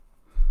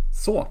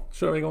Så,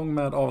 kör vi igång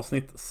med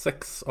avsnitt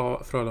 6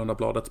 av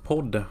Frölundabladets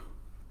podd.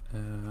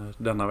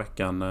 Denna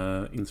veckan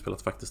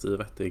inspelat faktiskt i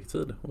vettig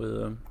tid. Och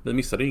vi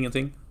missade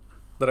ingenting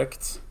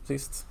direkt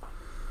sist.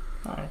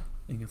 Nej.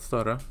 Inget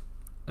större.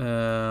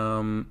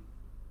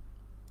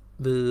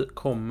 Vi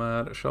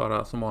kommer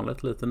köra som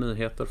vanligt lite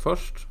nyheter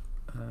först.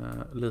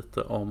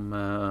 Lite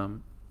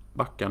om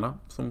backarna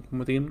som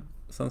kommit in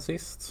sen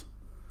sist.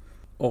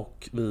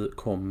 Och vi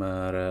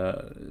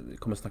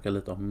kommer snacka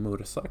lite om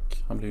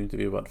Mursak. Han blev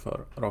intervjuad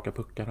för Raka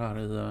Puckar här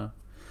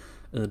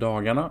i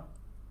dagarna.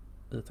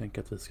 Jag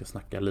tänker att vi ska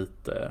snacka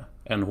lite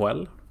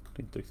NHL.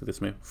 Det är inte riktigt det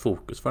som är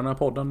fokus för den här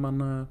podden,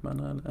 men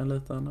en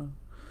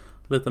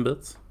liten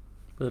bit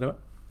blir det.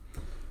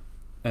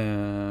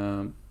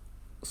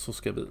 Så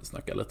ska vi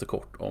snacka lite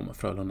kort om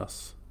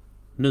Frölundas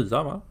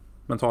nya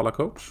mentala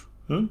coach.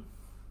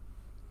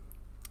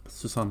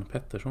 Susanne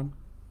Pettersson.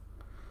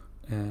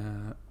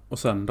 Och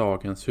sen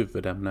dagens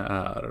huvudämne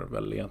är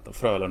väl egentligen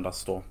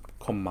Frölundas då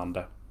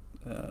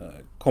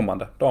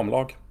kommande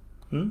damlag.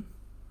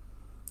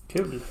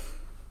 Kul.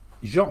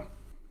 Ja.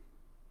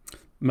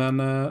 Men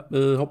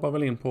vi hoppar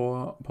väl in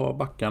på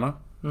backarna.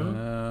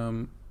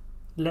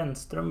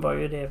 Lennström var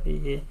ju det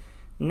vi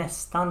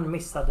nästan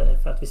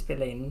missade för att vi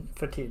spelade in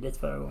för tidigt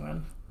förra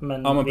gången.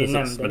 Men ja, men vi precis.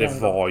 nämnde Men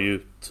det var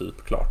ju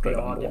typ klart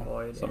redan det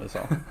var ju då, som det. vi sa.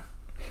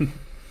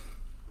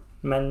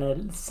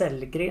 Men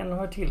Sellgren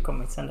har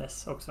tillkommit sedan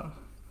dess också.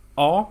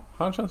 Ja,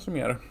 han känns ju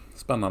mer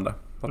spännande.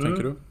 Vad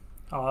tänker du?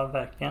 Ja,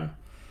 verkligen.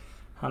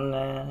 Han,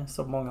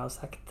 som många har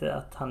sagt,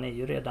 att han är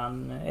ju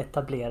redan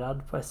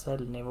etablerad på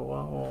SHL-nivå.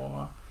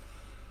 Och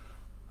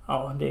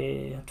ja,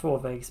 det är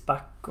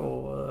tvåvägsback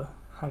och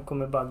han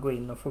kommer bara gå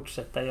in och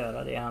fortsätta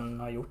göra det han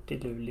har gjort i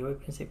Luleå i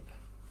princip.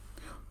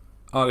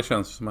 Ja, det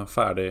känns som en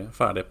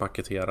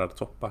färdigpaketerad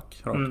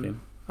toppback rakt in.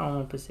 Ja,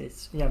 men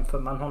precis. Jämför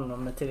man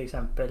honom med till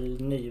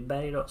exempel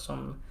Nyberg då,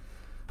 som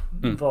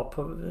var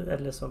på,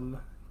 eller som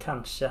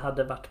kanske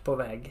hade varit på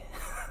väg.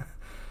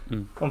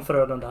 Om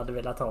Frölunda hade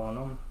velat ha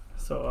honom,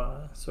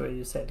 så är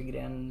ju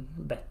Sellgren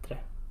bättre.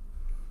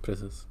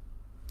 Precis.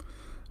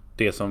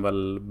 Det som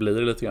väl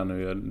blir lite grann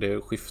nu,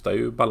 det skiftar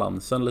ju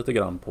balansen lite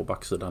grann på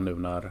backsidan nu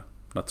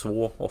när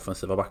två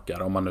offensiva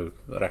backar, om man nu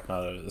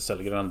räknar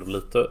Sellgren ändå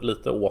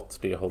lite åt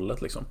det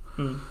hållet liksom.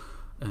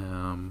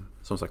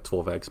 Som sagt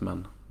tvåvägs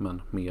men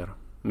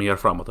mer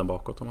framåt än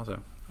bakåt om man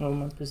säger. Ja,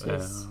 men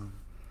precis.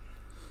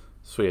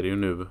 Så är det ju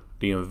nu.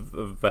 Det är en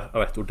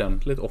rätt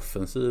ordentligt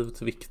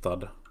offensivt viktad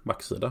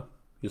backsida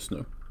just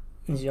nu.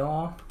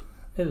 Ja,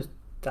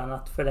 utan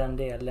att för den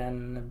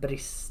delen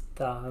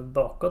brista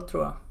bakåt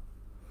tror jag.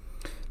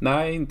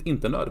 Nej,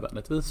 inte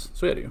nödvändigtvis.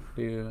 Så är det ju.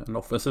 Det är ju en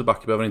offensiv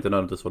back behöver inte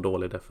nödvändigtvis vara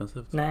dålig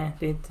defensivt. Nej,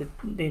 det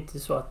är inte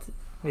så att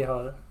vi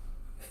har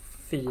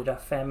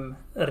 4-5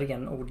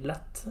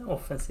 renodlat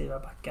offensiva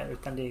backar,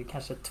 utan det är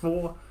kanske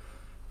 2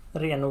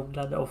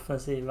 renodlade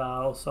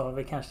offensiva och så har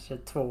vi kanske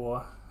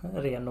 2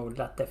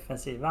 renodlat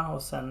defensiva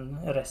och sen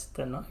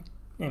resten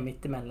är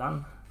mitt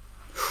emellan.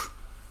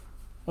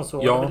 Och så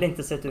har det väl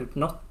inte sett ut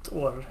något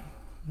år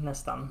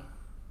nästan.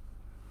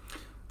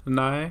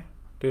 Nej,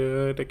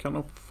 det kan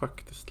nog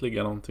faktiskt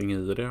ligga någonting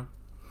i det.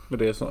 Men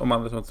det är så, om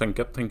man liksom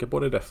tänker på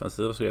det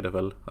defensiva så är det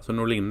väl, alltså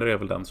Norlinder är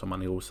väl den som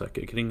man är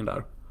osäker kring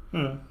där.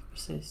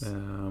 Precis.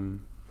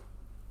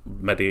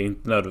 Men det är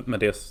inte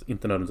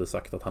nödvändigtvis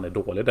sagt att han är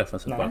dålig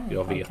defensivt.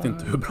 Jag vet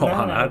inte hur bra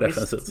han är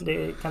defensivt. Visst,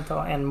 det kan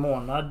ta en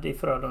månad i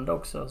Frölunda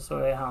också, så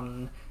är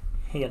han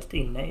helt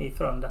inne i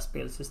Frölundas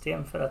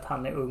spelsystem för att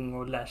han är ung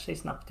och lär sig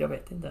snabbt. Jag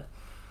vet inte.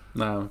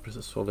 Nej,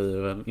 precis. Så vi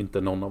är väl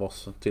inte någon av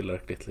oss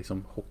tillräckligt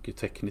liksom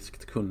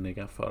hockeytekniskt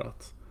kunniga för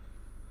att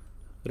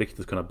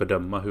riktigt kunna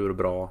bedöma hur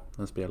bra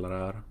en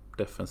spelare är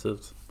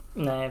defensivt.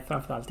 Nej,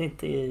 framförallt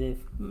inte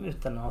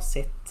utan att ha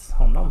sett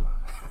honom.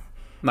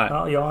 Nej.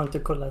 Ja, jag har inte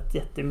kollat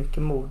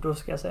jättemycket Modo,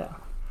 ska jag säga.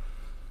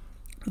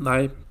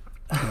 Nej,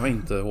 jag har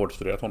inte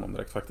hårdstuderat honom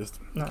direkt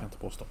faktiskt. Nej. Kan jag inte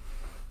påstå.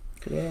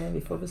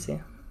 Vi får väl se.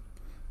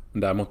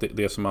 Däremot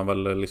det som man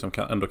väl liksom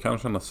ändå kan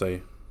känna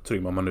sig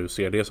trygg om man nu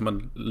ser det som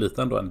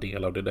en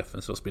del av det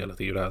defensiva spelet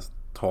är ju det här att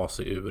ta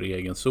sig ur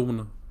egen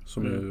zon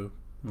som ju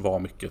var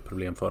mycket ett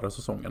problem förra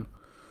säsongen.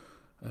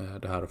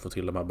 Det här att få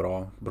till de här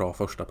bra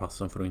första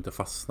passen för att inte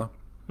fastna.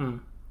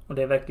 Och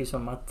det verkar ju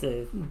som att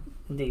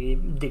det är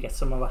det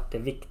som har varit det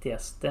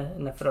viktigaste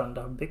när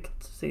Frölunda har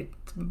byggt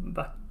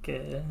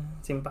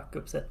sin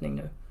backuppsättning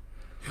nu.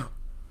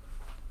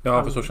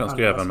 Ja, för så känns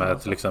det ju även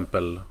med till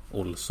exempel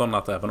Olsson,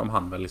 att även om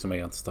han väl liksom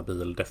är en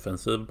stabil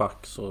defensiv back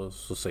så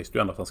sägs det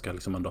ju ändå att han ska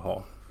liksom ändå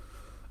ha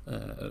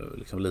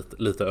liksom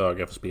lite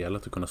öga för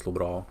spelet och kunna slå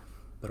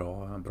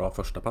bra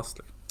första pass.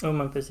 Ja,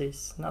 men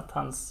precis. Att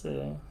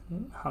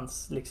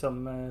hans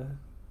liksom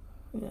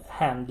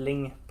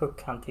handling,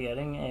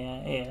 puckhantering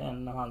är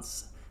en av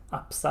hans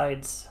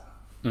upsides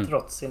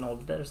trots sin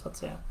ålder så att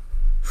säga.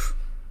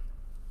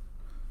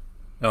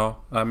 Ja,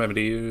 men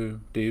det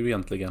är ju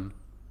egentligen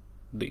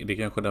det är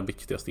kanske den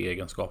viktigaste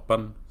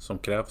egenskapen som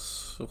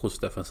krävs hos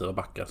defensiva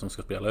backar som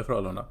ska spela i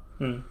Frölunda.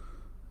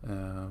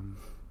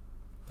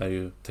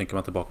 Tänker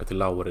man tillbaka till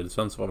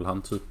Lauridsen så var väl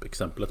han typ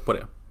exemplet på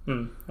det.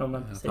 Ja,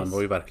 men precis. Han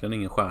var ju verkligen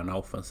ingen stjärna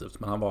offensivt,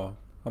 men han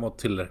var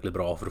tillräckligt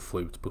bra för att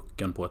få ut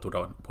pucken på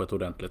ett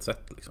ordentligt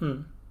sätt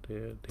liksom.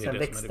 Sen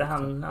växte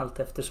han allt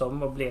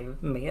eftersom och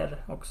blev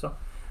mer också.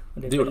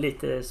 Och det är väl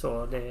lite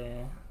så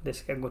det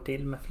ska gå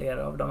till med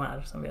flera av de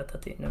här som vi har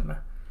tagit in nu med.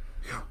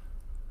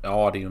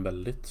 Ja, det är ju en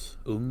väldigt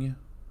ung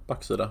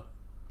backsida.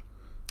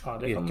 Ja,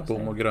 det får man Ekbom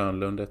säga. och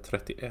Grönlund är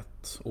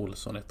 31,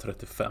 Olsson är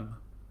 35.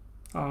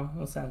 Ja,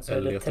 och sen så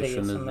är det Elliot är 3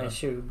 som 29. är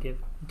 20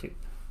 typ.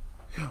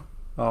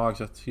 Ja,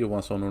 exakt.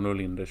 Johansson och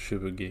Norlinder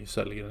 20,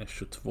 Sellgren är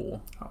 22.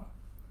 Ja.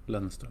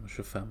 Lennström är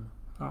 25.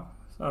 Ja,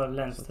 så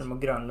Lennström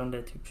och Grönlund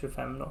är typ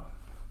 25 då.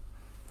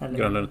 Eller,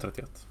 Grönlund är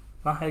 31.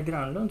 Va, är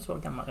Grönlund så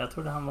gammal? Jag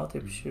trodde han var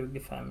typ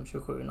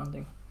 25-27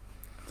 någonting.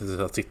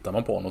 Så tittar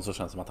man på honom så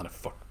känns det som att han är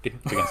 40.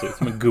 Det kan se ut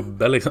som en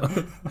gubbe liksom.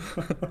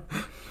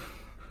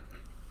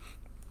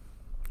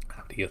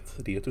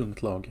 Det är ett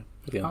ungt lag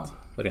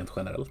rent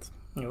generellt.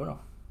 Jo då.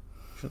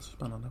 Det känns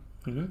spännande.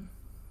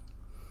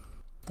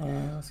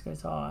 Vad ska vi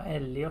ta?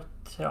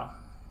 Elliot,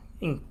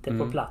 inte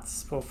på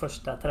plats på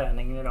första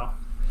träningen idag.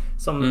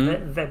 Som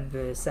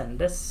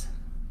webbsändes.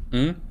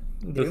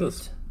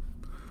 Precis.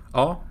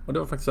 Ja, och det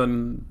var faktiskt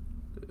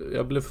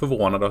jag blev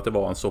förvånad att det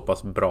var en så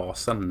pass bra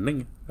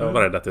sändning. Jag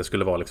var rädd att det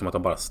skulle vara liksom att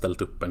de bara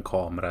ställt upp en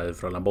kamera i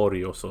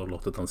Frölundaborg och så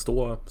låtit den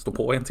stå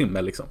på en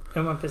timme liksom.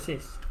 Ja, men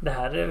precis. Det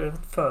här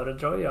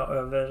föredrar jag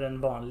över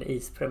en vanlig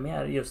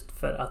ispremiär just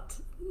för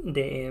att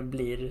det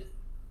blir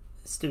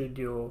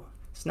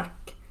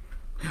studiosnack.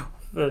 Ja.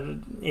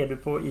 För är du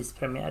på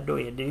ispremiär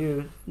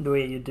då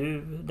är ju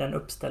du den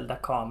uppställda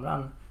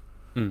kameran.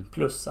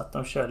 Plus att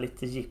de kör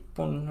lite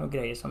jippon och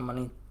grejer som man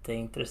inte är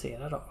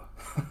intresserad av.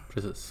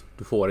 Precis.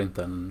 Du får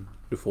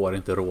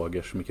inte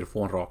Rogers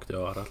mikrofon rakt i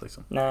örat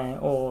liksom. Nej,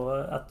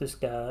 och att du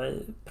ska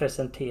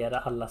presentera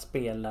alla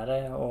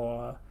spelare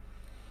och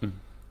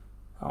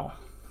ja.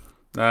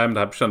 Nej, men det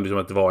här kändes som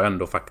att det var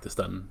ändå faktiskt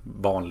en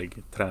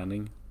vanlig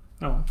träning.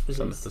 Ja,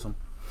 precis.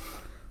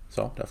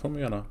 Så där får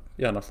man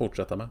gärna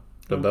fortsätta med.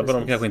 Då Ja, behöver de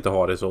precis. kanske inte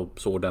ha det så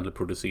ordentligt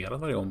producerat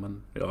varje gång,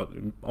 men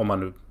om man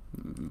nu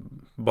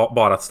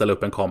bara att ställa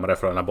upp en kamera i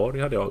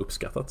Frölundaborg hade jag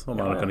uppskattat om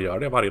man kunde göra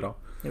det varje dag.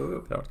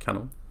 Jo. Det var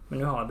kanon. Men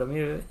nu har de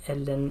ju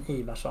Ellen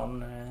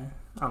Ivarsson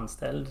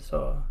anställd,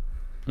 så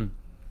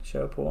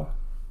kör på.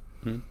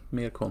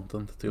 Mer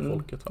content till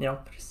folket. Va?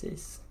 Ja,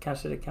 precis.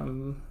 Kanske det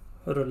kan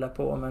rulla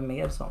på med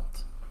mer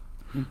sånt.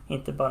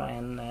 Inte bara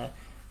en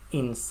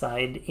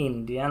Inside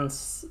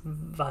Indians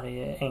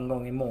en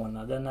gång i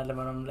månaden eller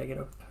vad de lägger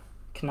upp.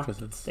 Knappt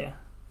Precis. det.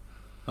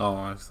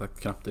 Ja, exakt.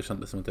 Knappt. Det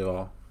kändes som att det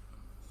var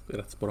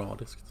rätt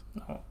sporadiskt.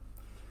 Ja.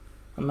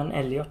 Men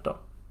Elliot då?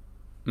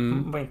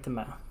 Var inte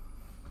med.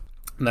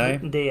 Nej.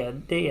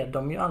 Det är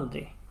de ju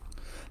aldrig.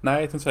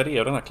 Nej, jag tänkte säga det är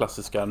ju den här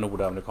klassiska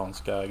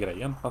nordamerikanska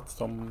grejen.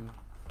 Att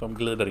de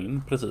glider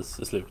in precis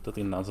i slutet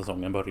innan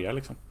säsongen börjar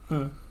liksom.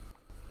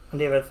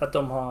 Det är väl för att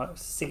de har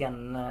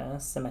sen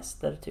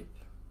semester typ.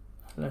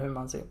 Eller hur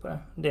man ser på det.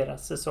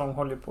 Deras säsong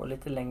håller på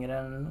lite längre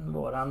än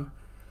våran.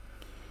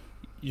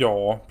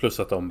 Ja, plus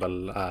att de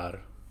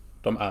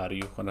är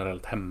ju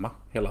generellt hemma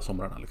hela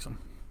somrarna liksom.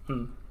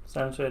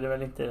 Sen så är det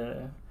väl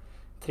inte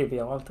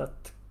trivialt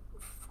att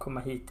komma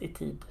hit i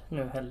tid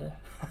nu heller.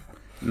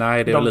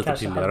 Nej, det är lite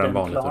pilligare än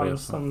vanligt att plan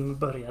resa. som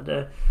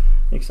började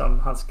liksom,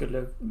 han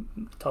skulle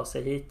ta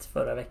sig hit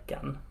förra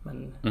veckan,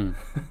 men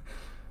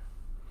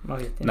man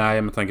vet inte.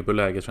 Nej, med tanke på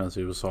läget känns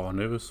i USA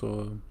nu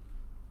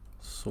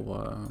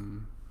så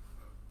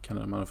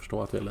kan man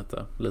förstå att det är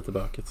lite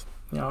bökigt.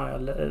 Ja,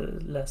 jag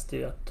läste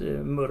ju att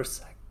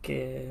Mursak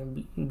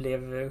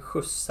blev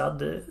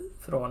skjutsad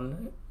från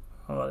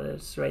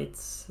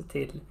Schweiz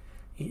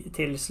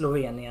till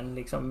Slovenien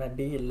liksom med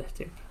bil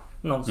typ.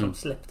 Någon som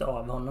släppte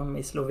av honom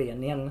i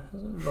Slovenien,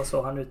 var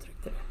så han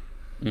uttryckte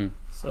det.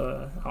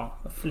 Så ja,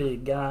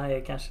 flyga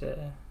är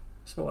kanske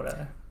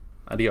svårare.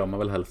 Nej, det gör man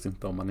väl helst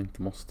inte om man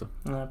inte måste.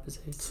 Nej,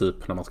 precis.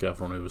 Typ när man ska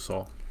från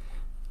USA.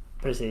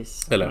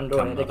 Precis. Eller men då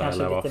Kanada, är det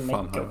kanske eller lite vad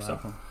fan meck han också.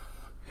 är.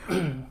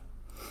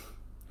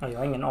 Ja, jag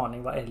har ingen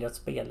aning vad Elliot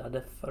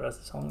spelade förra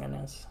säsongen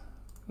ens.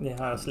 Det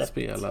har jag släppt.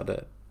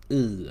 Spelade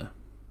i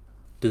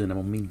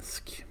Dynamo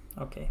Minsk.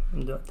 Okej.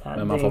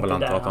 Men man får väl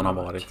anta att han har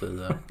varit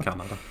i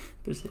Kanada.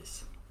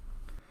 Precis.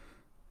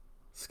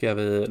 Ska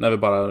vi, när vi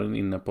bara är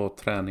inne på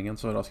träningen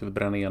så idag ska vi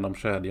bränna igenom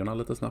kedjorna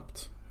lite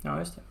snabbt. Ja,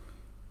 just det.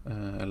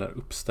 Eller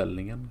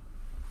uppställningen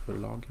för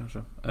lag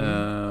kanske.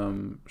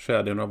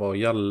 Kedjorna var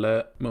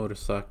Jalle,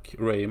 Mursak,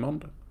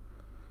 Raymond,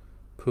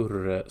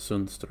 Purre,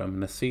 Sundström,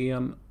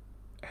 Nässén,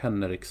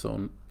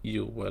 Henriksson,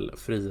 Joel,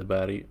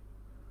 Friberg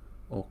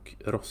och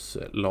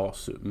Rosse,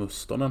 Lasu,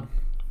 Mustonen.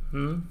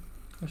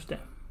 Just det.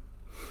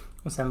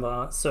 Och sen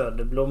var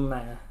Söderblom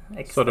med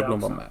extra. Söderblom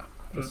var också. med,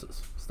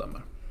 precis,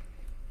 stämmer.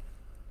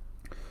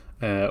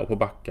 Och på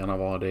backarna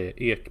var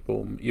det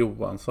Ekbom,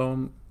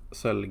 Johansson,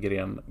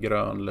 Sellgren,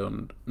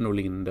 Grönlund,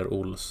 Norlinder,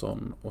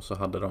 Olsson, och så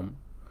hade de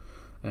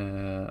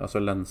alltså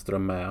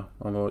Lennström med.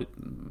 Han var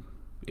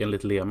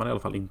enligt Lehmann i alla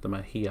fall inte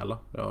med hela.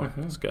 Jag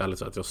ska ärligt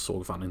säga att jag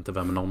såg fan inte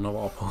vem någon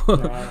var på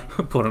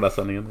på den där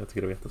sändningen. Jag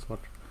tycker det var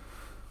jättesvårt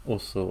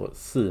Och så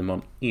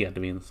Simon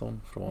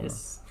Edvinsson från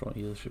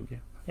J20.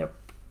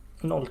 Japp.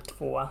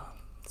 02.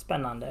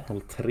 Spännande.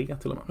 03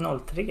 till och med.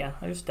 03,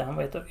 just det. Han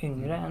var ett år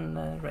yngre än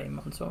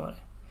Raymond, så var det.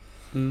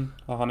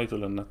 Ja, han är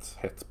tydligen ett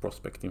hett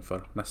prospect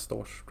inför nästa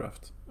års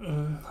draft.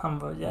 Han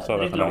var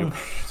jävligt lång. Han har gjort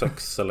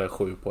 6 eller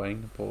 7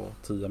 poäng på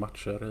 10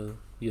 matcher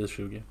i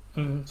J20.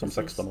 Som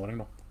 16-åring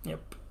då.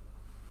 Japp.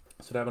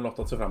 Så det är väl något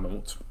att se fram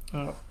emot.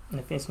 Ja,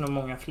 det finns nog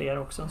många fler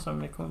också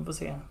som vi kommer få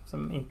se.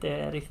 Som inte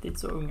är riktigt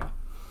så unga.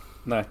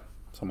 Nej,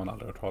 som man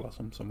aldrig hört talas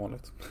om som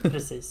vanligt.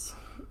 Precis.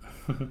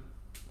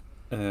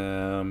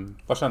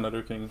 Vad känner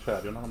du kring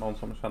kedjorna? Någon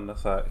som känner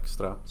så här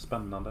extra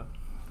spännande?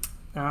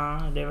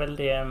 Ja, det är väl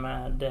det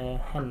med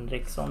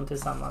Henriksson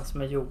tillsammans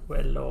med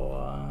Joel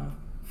och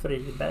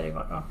Friberg,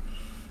 va då?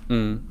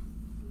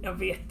 Jag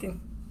vet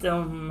inte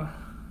om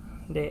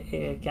det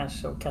är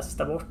kanske att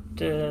kasta bort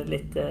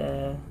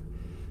lite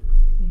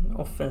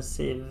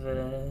offensiv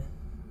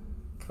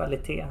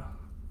kvalitet.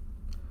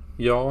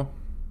 Ja,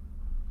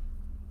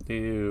 det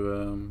är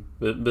ju,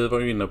 vi var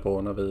ju inne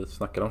på när vi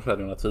snackade om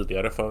kedjorna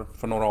tidigare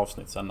för några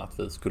avsnitt sedan att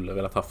vi skulle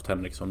velat haft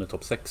Henriksson i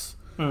topp 6.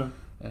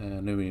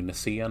 Nu är ju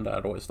Nässén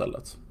där då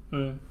istället.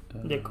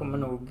 Det kommer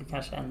nog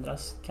kanske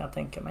ändras, kan jag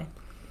tänka mig.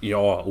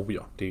 Ja,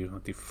 det är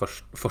ju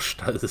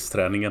första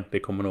isträningen. Det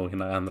kommer nog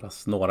hinna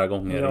ändras några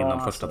gånger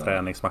innan första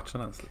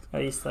träningsmatchen ens.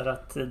 Jag gissar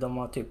att de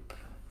har typ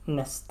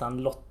nästan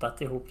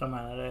lottat ihop de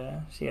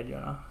här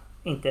kedjorna.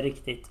 Inte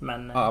riktigt,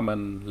 men... Ja,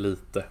 men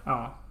lite.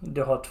 Ja,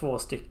 du har 2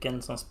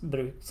 stycken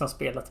som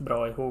spelat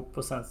bra ihop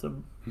och sen så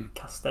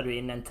kastar du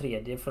in en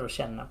tredje för att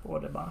känna på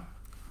det bara.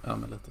 Ja,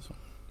 men lite så.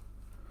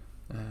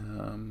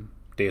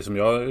 Det som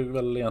jag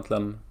väl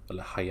egentligen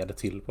hajade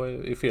till på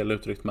är fel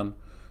uttryckt,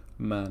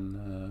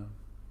 men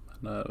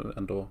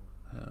ändå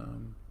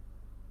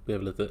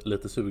blev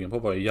lite sugen på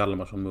var ju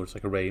Hjalmarsson,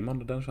 Mursak och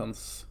Raymond. Den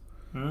känns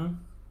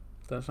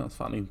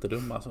fan inte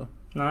dum alltså.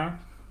 Nej,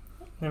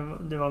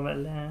 det var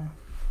väl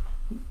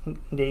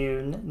det är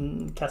ju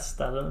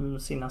kasta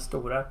sina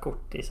stora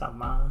kort i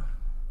samma.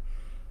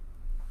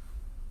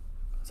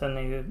 Sen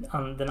är ju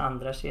den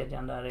andra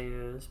kedjan där är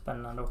ju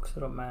spännande också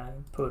då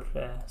med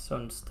Purre,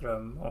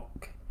 Sundström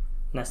och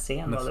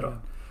Nässén var det då.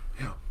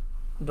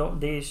 Ja.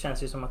 Det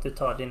känns ju som att du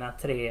tar dina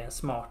 3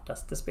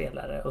 smartaste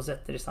spelare och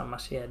sätter i samma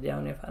kedja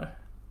ungefär.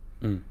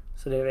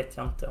 Så det vet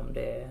jag inte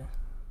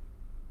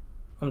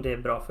om det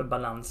är bra för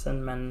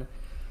balansen, men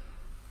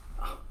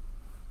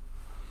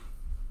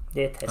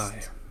det är ett test.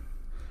 Nej.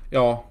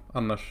 Ja,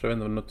 annars jag vet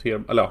inte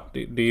notera, eller ja,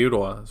 det är ju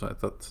då så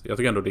att jag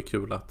tycker ändå det är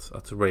kul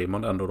att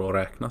Raymond ändå då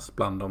räknas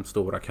bland de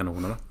stora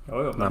kanonerna.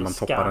 Jo, när man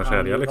toppar en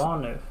kedja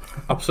liksom. Nu.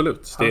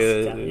 Absolut. Han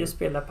ska ju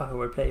spela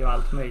powerplay och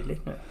allt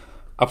möjligt nu.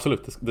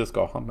 Absolut, det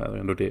ska han, men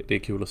ändå det är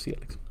kul att se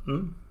liksom.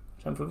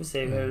 Sen får vi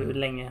se hur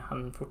länge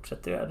han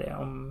fortsätter göra det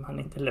om han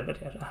inte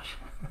levererar.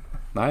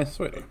 Nej,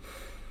 så är det.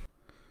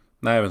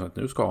 Nej, jag vet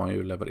inte, nu ska han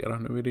ju leverera.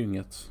 Nu är det ju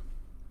inget.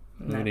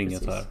 Nu är det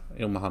inget så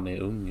här om han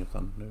är ung,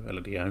 utan nu,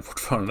 eller det är han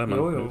fortfarande, men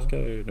nu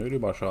är det ju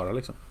bara att köra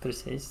liksom.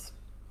 Precis.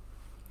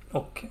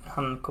 Och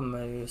han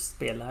kommer ju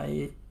spela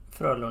i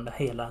Frölunda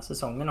hela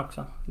säsongen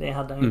också. Det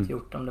hade han inte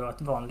gjort om det var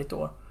ett vanligt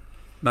år.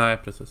 Nej,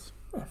 precis.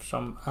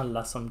 Eftersom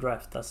alla som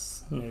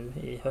draftas nu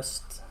i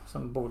höst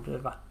som borde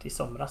varit i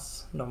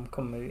somras, de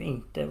kommer ju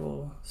inte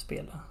att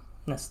spela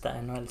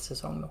nästa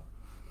NHL-säsong då.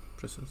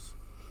 Precis.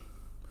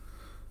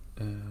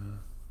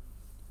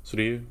 Så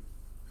det är ju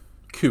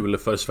kul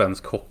för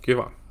svensk hockey,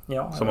 va?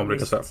 Ja, som man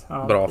brukar säga.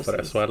 Ja, bra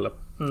precis. för SHL.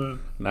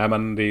 Nej,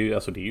 men det är ju,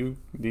 alltså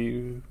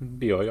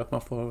det gör ju att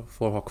man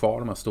får ha kvar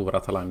de här stora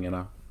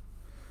talangerna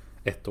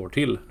ett år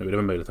till. Nu är det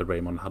väl möjligt att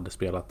Raymond hade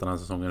spelat den här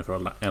säsongen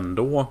för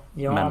ändå.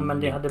 Ja, men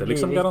det hade blivit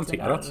liksom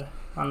garanterat.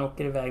 Han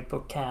åker iväg på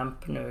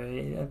camp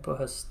nu på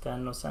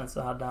hösten och sen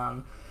så hade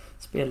han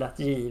spelat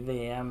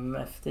JVM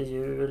efter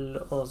jul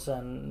och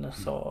sen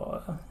så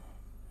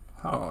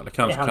eller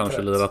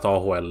kanske lirat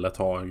AHL ett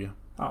tag.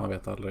 Man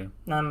vet aldrig.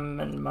 Nej,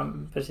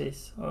 men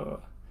precis. Och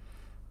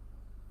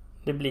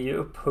det blir ju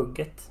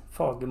upphugget.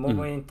 Fagemo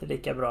var ju inte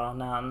lika bra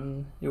när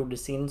han gjorde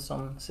sin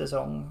som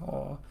säsong.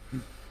 Och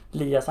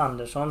Lias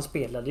Andersson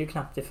spelade ju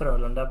knappt i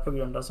Frölunda på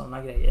grund av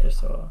sådana grejer.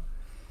 Så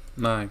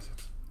nej,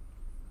 exakt.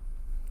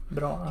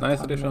 Bra att nej,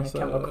 så han det känns,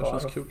 kan vara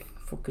kvar och kul.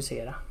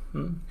 Fokusera.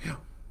 Ja.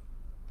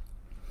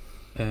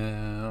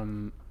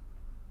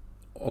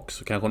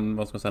 Också kanske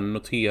vad ska man säga,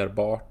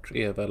 noterbart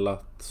är väl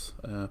att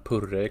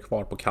Purre är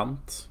kvar på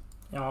kant.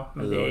 Ja,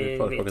 men vi har ju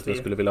föreslagit att vi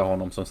skulle vilja ha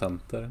honom som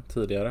center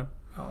tidigare.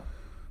 Ja.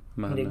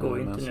 Men det går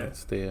ju inte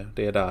nu.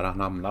 Det är där han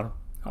hamnar.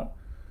 Ja.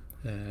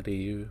 Det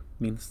är ju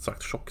minst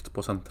sagt tjockt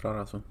på centrar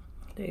alltså.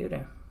 Det är ju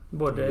det.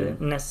 Både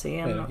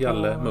Nässén och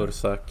Jalle,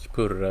 Mursak,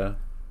 Purre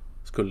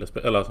skulle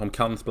eller som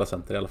kan spela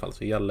center i alla fall.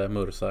 Så Jalle,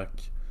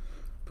 Mursak,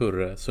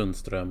 Purre,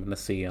 Sundström,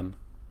 Nässén,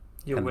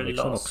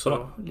 Henriksson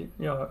också.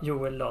 Ja,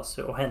 Joel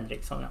Lasu och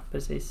Henriksson, ja,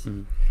 precis.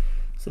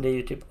 Så det är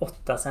ju typ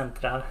 8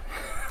 centrar.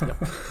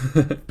 Ja.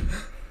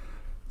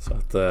 Så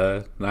att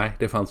nej,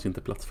 det fanns ju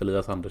inte plats för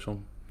Lias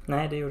Andersson.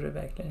 Nej, det gjorde det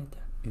verkligen inte.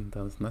 Inte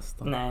ens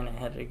nästan. Nej,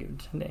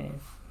 herregud. Det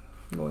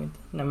går inte.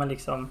 När man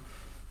liksom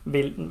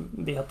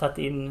vi har tagit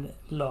in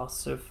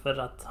Lasu för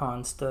att ha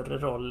en större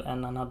roll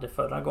än han hade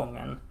förra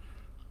gången.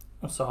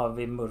 Och så har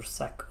vi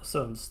Mursak och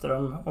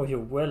Sundström och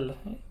Joel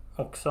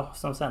också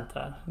som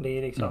centrar. Det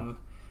är liksom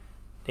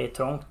det är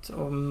trångt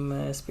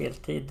om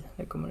speltid.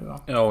 Det kommer det vara.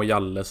 Ja, och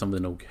Jalle som vi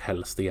nog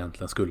helst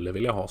egentligen skulle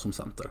vilja ha som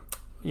center.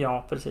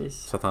 Ja, precis.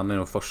 Så att han är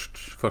nog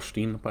först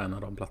in på en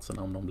av de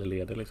platserna om de blir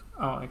lediga liksom.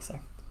 Ja,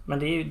 exakt. Men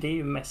det är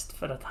ju mest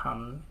för att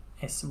han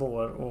är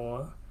svår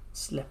att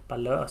släppa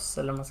lös,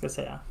 eller vad man ska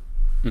säga.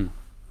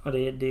 Och det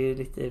är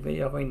lite,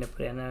 jag var inne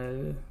på det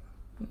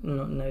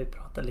när vi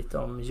pratade lite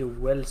om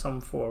Joel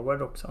som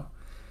forward också.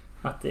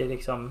 Att det är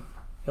liksom,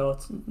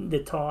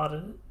 det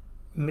tar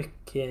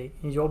mycket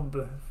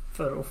jobb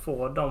för att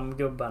få de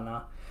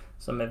gubbarna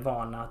som är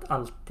vana att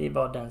alltid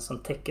vara den som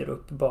täcker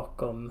upp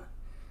bakom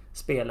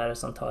spelare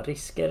som tar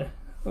risker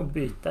och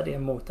byta det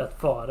mot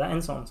att vara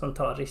en sån som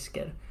tar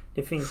risker.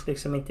 Det finns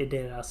liksom inte i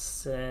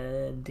deras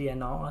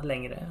DNA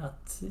längre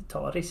att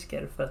ta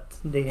risker för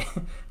att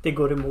det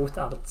går emot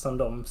allt som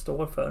de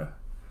står för.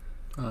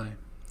 Nej.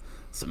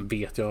 Sen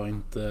vet jag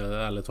inte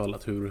ärligt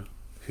talat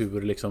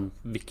hur liksom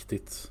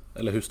viktigt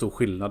eller hur stor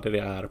skillnad det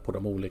är på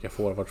de olika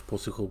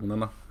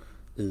forwardspositionerna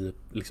i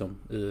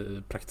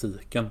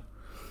praktiken.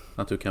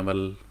 Att du kan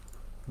väl,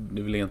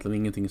 det är väl egentligen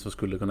ingenting som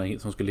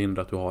skulle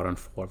hindra att du har en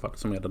forward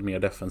som är den mer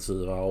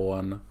defensiva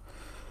och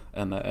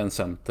en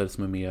center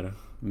som är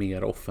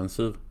mer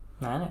offensiv.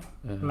 Nej.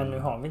 Men nu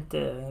har vi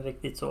inte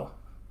riktigt så.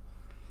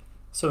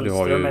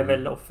 Sundström är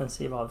väl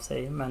offensiv av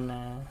sig, men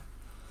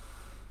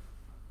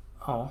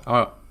ja,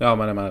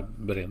 men det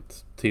är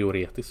rent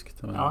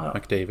teoretiskt. Ja.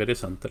 McDavid är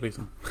center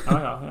liksom.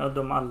 Ja,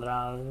 de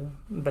allra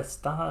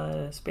bästa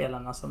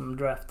spelarna som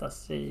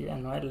draftas i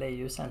NHL är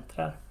ju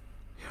centrar.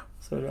 Ja.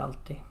 Så är det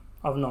alltid.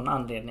 Av någon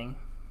anledning.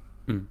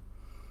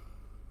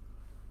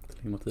 Det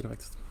ligger något i det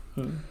faktiskt.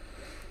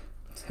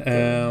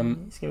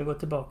 Ska vi gå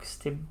tillbaks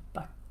till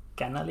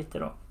backarna lite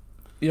då?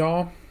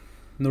 Ja,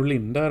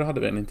 Norlinder hade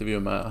vi en intervju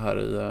med här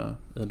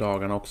i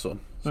dagarna också.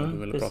 Som vi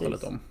ville prata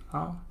lite om.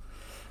 Ja.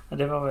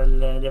 Det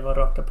var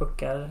raka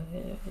puckar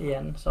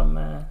igen som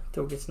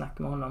tog ett snack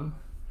med honom,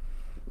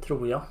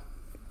 tror jag.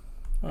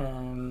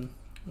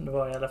 Det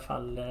var i alla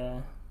fall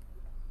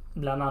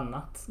bland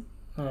annat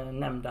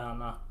nämnde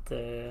han att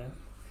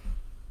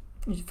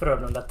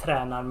Frölunda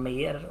tränar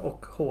mer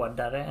och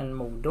hårdare än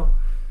Modo.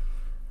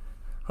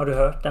 Har du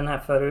hört den här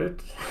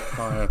förut?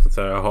 Ja,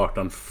 jag har hört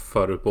den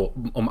förut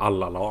om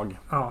alla lag.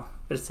 Ja,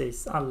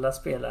 precis. Alla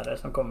spelare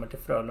som kommer till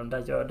Frölunda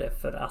gör det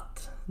för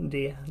att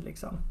det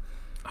liksom.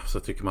 Så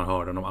tycker man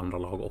hör den om andra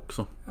lag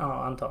också.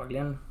 Ja,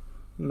 antagligen.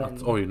 Men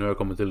att, oj, nu har jag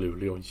kommit till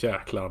Luleå.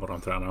 Jäklar vad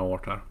de tränar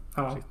hårt här.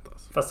 Ja,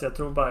 alltså. Fast jag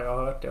tror bara jag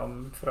har hört det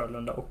om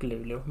Frölunda och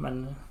Luleå.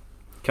 Men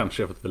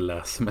kanske för att vi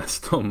läser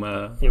mest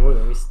om... Jo,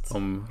 visst.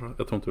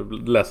 Jag tror inte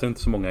du läser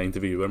inte så många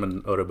intervjuer,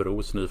 men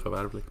Örebros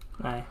nyförvärv.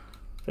 Nej,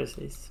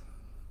 precis.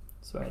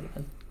 Så är det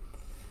väl.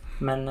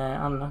 Men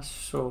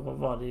annars så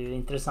var det ju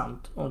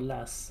intressant att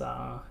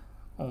läsa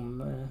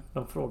om...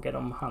 de frågade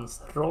om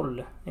hans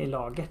roll i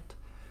laget.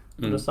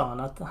 Då sa han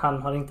att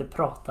han har inte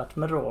pratat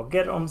med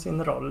Roger om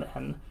sin roll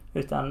än.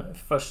 Utan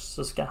först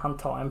så ska han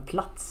ta en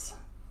plats,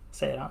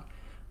 säger han.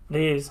 Det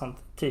är ju ett sånt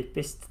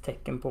typiskt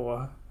tecken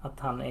på att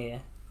han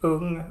är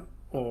ung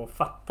och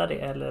fattar det.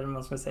 Eller vad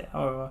man ska säga.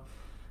 Och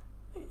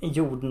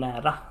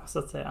jordnära, så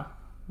att säga.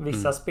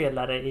 Vissa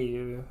spelare är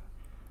ju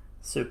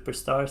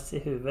superstars i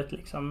huvudet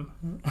liksom.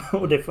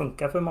 Och det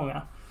funkar för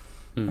många.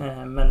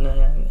 Men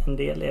en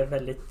del är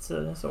väldigt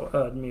så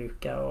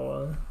ödmjuka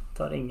och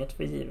tar inget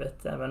för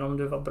givet. Även om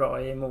du var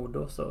bra i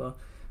Modo så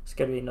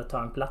ska du in och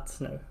ta en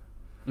plats nu.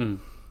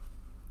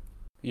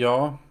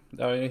 Ja,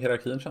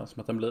 hierarkin känns som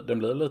att den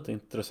blir lite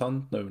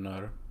intressant nu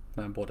när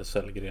både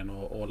Sellgren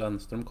och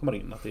Lennström kommer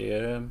in. Att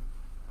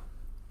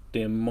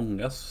det är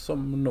många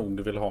som nog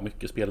vill ha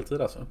mycket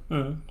speltid alltså.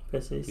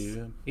 Precis.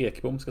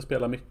 Ekbom ska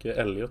spela mycket,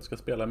 Elliot ska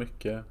spela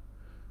mycket,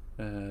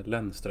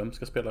 Lennström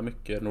ska spela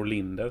mycket,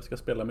 Norlinder ska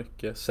spela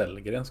mycket,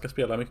 Sellgren ska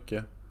spela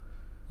mycket.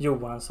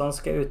 Johansson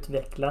ska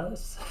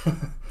utvecklas.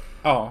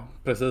 Ja,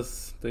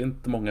 precis. Det är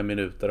inte många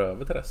minuter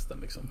över till resten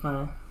liksom.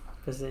 Nej,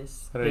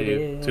 precis.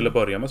 Till att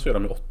börja med så är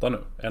de 8 nu.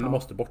 En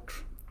måste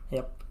bort.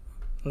 Japp.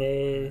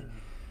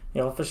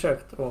 Jag har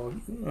försökt att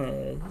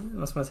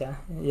vad ska man säga,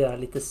 göra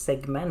lite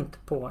segment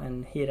på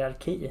en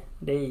hierarki.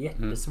 Det är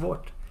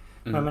jättesvårt.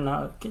 Jag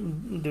menar,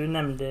 du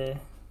nämnde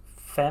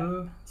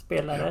 5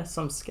 spelare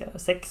som ska,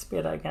 6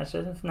 spelare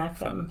kanske, nej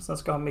 5 som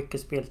ska ha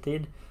mycket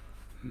speltid.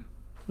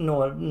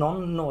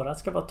 Några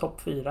ska vara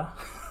topp 4.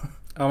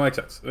 Ja, men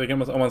exakt.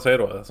 Om man säger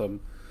då alltså,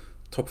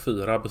 topp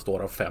 4 består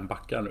av 5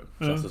 backar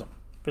nu, känns det som.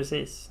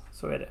 Precis,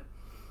 så är det.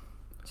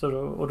 Så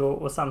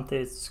och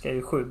samtidigt ska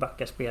ju 7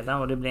 backar spela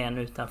och det blir en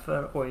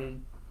utanför. Och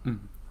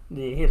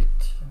det är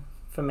helt,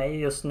 för mig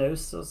just nu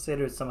så ser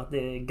det ut som att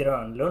det är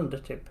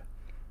Grönlund typ.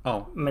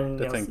 Ja, men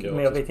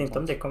jag vet inte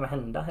om det kommer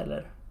hända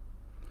heller.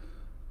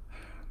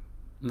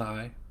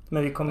 Nej.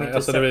 Men vi kommer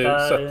inte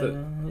sätta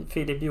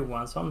Filip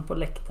Johansson på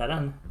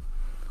läktaren.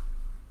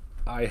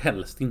 Nej,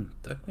 helst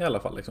inte i alla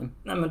fall liksom.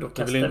 Nej, men då Vi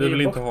kastar vill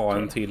vi inte bort ha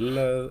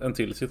det. en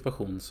till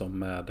situation som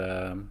med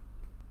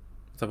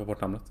tappar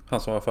bort namnet. Han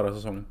som var förra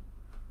säsongen.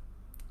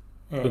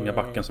 Unga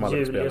backen som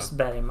aldrig Julius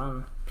spelar.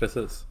 Bergman.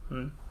 Precis.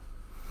 Mm.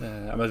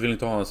 Men vi vill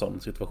inte ha en sån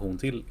situation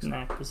till liksom.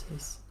 Nej,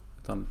 precis.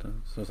 Utan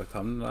som sagt,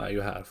 han är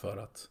ju här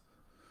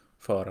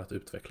för att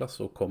utvecklas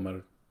och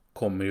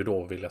kommer ju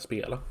då vilja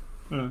spela.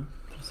 Mm,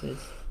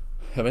 precis.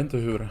 Jag vet inte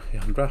hur, är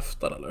han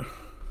draftad eller?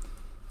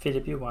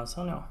 Filip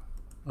Johansson, ja.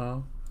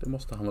 Ja, det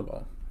måste han väl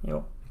vara.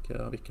 Jo,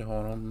 Vilka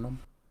har honom?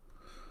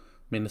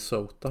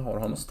 Minnesota har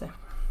honom. just det.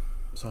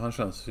 Så han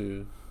känns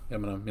ju,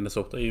 jag menar,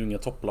 Minnesota är ju inga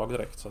topplag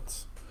direkt, så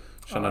att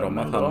känner Ja, de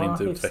men att då han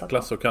inte hyfsat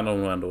utvecklas då. så kan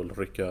de nog ändå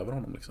rycka över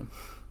honom liksom.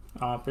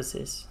 Ja,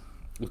 precis.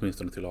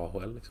 Åtminstone till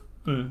AHL liksom.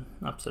 Mm,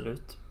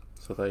 absolut.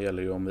 Så det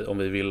gäller ju, om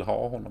vi vill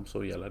ha honom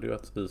så gäller det ju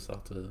att visa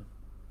att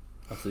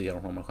vi ger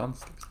honom en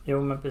chans liksom.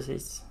 Jo, men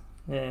precis.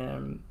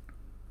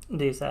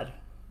 Det är ju så här.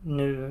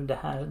 Nu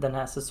den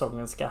här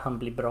säsongen ska han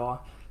bli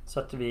bra. Så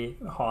att vi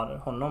har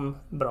honom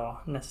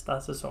bra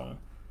nästa säsong.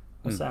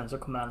 Och sen så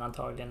kommer han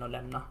antagligen att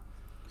lämna.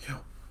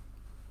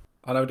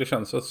 Ja, nej, det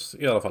känns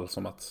i alla fall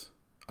som att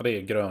det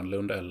är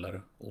Grönlund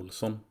eller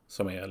Olsson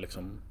som är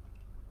liksom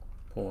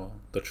på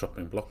the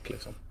shopping block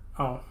liksom.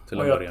 Ja, Till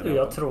och en början,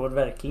 jag tror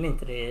verkligen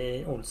inte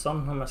det är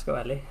Olsson, om jag ska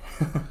vara ärlig.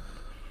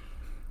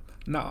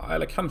 Nej,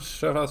 eller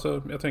kanske.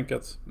 Alltså, jag tänker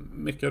att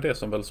mycket av det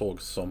som väl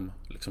sågs som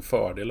liksom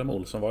fördelen med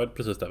Olsson var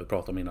precis det vi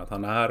pratade om innan. Att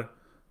han är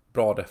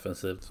bra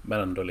defensivt men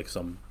ändå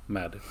liksom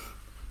med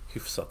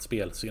hyfsat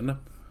spelsinne.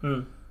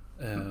 Mm.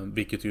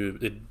 Vilket ju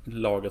i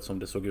laget som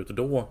det såg ut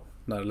då,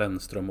 när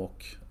Lennström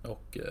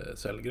och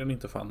Sellgren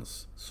inte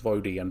fanns, så var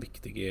ju det en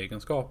viktig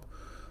egenskap.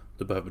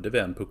 Då behövde vi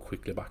en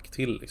puckskicklig back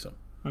till liksom.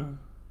 Mm.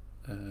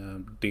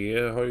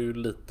 Det har ju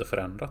lite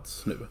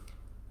förändrats nu.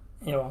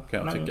 Ja,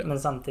 Kan jag tycka. men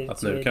samtidigt att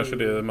så nu är kanske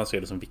det... man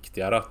ser det som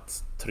viktigare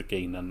att trycka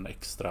in en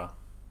extra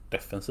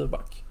defensiv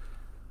back.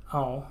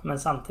 Ja, men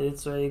samtidigt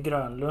så är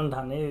Grönlund,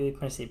 han är ju i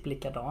princip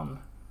likadan.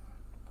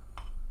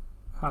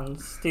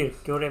 Hans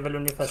styrkor är väl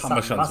ungefär Han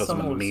samma känns som som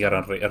en Olsson. mer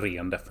en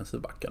ren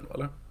defensiv back ändå,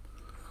 eller?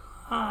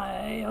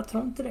 Nej, jag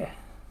tror inte det.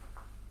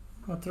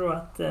 Jag tror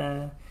att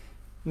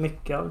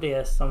mycket av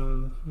det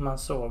som man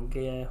såg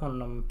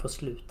honom på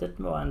slutet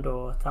var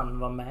ändå att han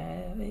var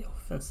med i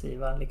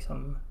offensiva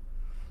liksom.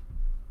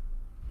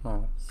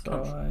 Ja, Så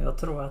kanske. jag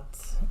tror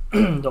att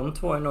de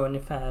två är nog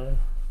ungefär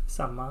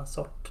samma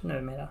sort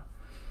numera.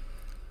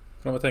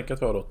 För om vi tänker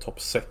att vi har då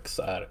topp 6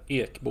 är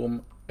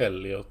Ekbom,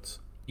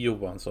 Elliot,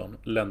 Johansson,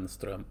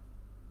 Lennström.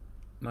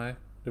 Nej,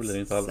 det blir det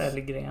inte alls.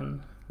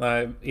 Sellgren.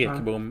 Nej,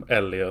 Ekbom,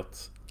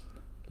 Elliot,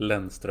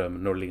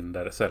 Lennström,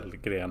 Norlinder,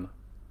 Sellgren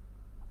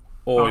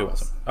och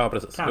Johansson. Ja,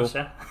 precis. Kanske.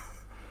 Jo.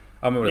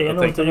 Ja, men Det är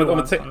nog inte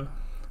Johansson.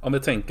 om vi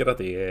tänker att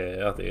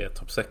det är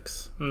topp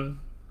 6. Mm.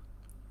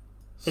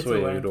 Det Så tror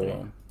är jag ju inte då...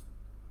 det.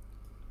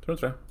 Tror du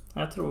inte det?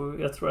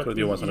 Jag tror att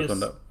Johansson är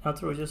sjunde? jag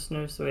tror just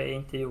nu så är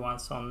inte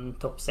Johansson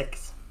topp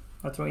 6.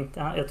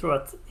 Jag tror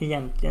att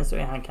egentligen så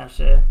är han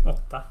kanske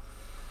 8.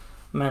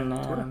 Men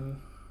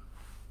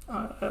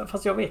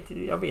fast jag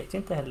vet ju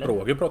inte heller.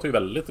 Roger pratar ju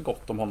väldigt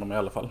gott om honom i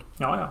alla fall.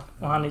 Ja.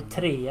 Och han är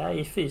 3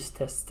 i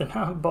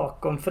fystesterna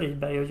bakom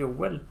Friberg och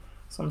Joel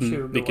som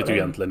 20-åring. Vilket ju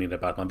egentligen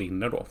innebär att man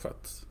vinner då, för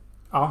att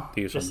ja,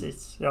 det är ju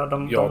precis.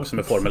 Ja, jag som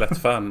är Formel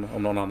 1-fan,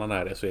 om någon annan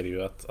är det, så är det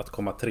ju att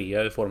komma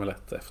 3 i Formel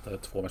 1 efter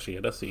 2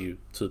 Mercedes är ju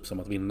typ som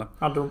att vinna.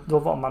 Ja, då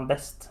var man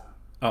bäst.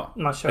 Ja,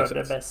 Man körde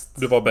exakt. bäst.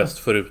 Du var bäst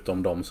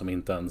förutom de som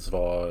inte ens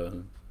var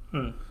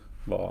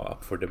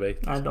up for debate.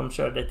 Liksom. Nej, de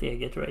körde ett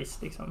eget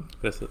race liksom.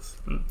 Precis.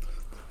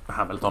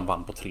 Hamilton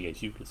vann på 3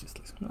 hjul sist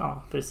liksom.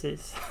 Ja,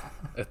 precis.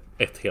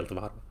 Ett helt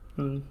varv.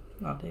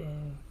 Ja, det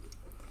är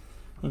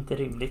inte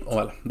rimligt.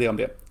 Well, det är om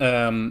det.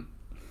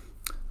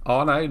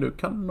 Ja, nej, du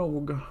kan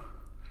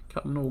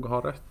nog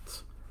ha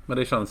rätt. Men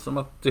det känns som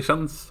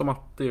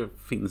att det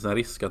finns en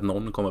risk att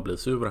någon kommer bli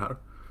sur här.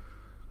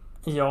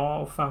 Ja,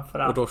 och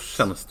framförallt... Och då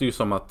känns det ju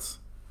som att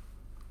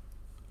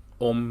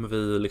om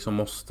vi liksom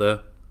måste,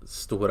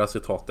 stora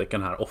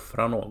citattecken här,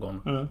 offra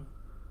någon,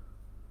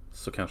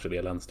 så kanske det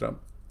är Lennström.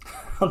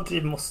 Ja,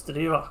 det måste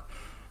det ju vara.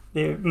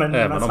 Men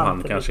även om samtidigt...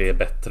 han kanske är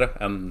bättre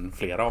än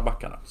flera av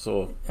backarna.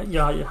 Så...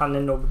 Ja, han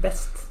är nog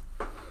bäst.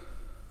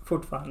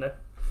 Fortfarande.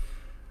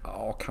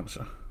 Ja,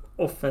 kanske.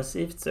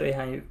 Offensivt så är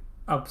han ju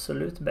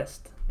absolut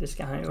bäst. Det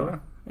ska han ju vara.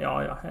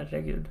 Ja,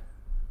 herregud.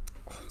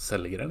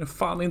 Sellgren är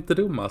fan inte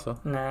dum alltså.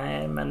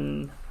 Nej,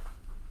 men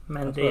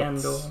det är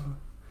ändå...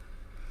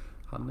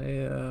 Han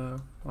är...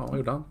 Ja,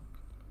 gjorde han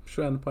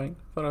 21 poäng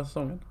förra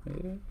säsongen. Det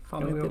är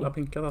fan inte illa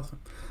pinkat alltså.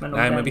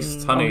 Men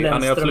visst, han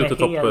är absolut i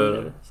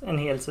topp... En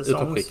hel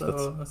säsong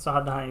så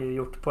hade han ju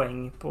gjort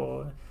poäng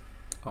på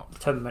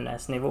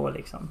Tömmernes-nivå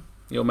liksom.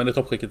 Jo, men i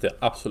toppskiktet är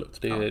absolut.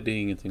 Det är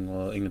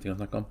ingenting att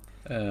snacka om.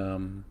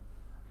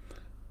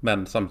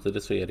 Men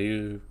samtidigt så är det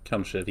ju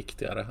kanske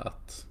viktigare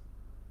att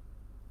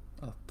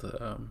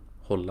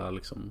hålla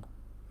liksom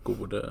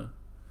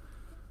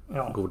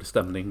god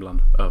stämning bland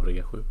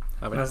övriga 7.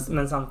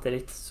 Men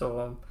samtidigt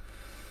så...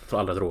 Jag tror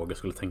aldrig att Roger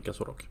skulle tänka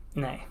så dock.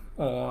 Nej,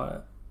 och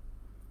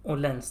Och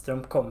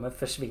Lennström kommer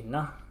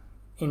försvinna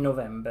i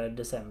november,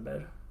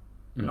 december.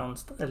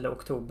 Eller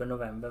oktober,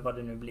 november, vad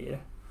det nu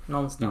blir.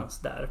 Någonstans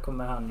där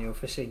kommer han ju att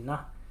försvinna.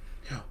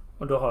 Ja.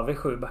 Och då har vi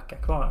 7 backar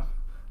kvar.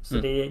 Så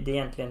det är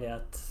egentligen det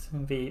att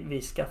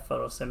vi skaffar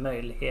oss en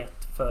möjlighet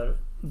för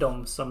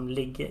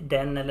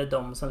den eller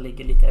de som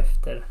ligger lite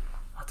efter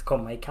att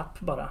komma ikapp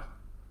bara.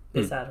 Det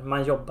är så här,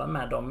 man jobbar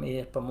med dem i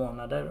ett par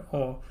månader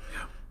och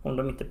om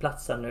de inte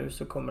platsar nu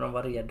så kommer de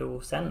vara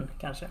redo sen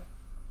kanske.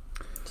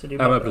 Så det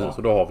är men precis,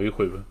 och då har vi ju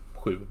 7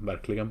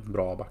 verkligen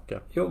bra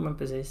backar. Jo, men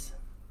precis.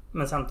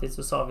 Men samtidigt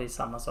så sa vi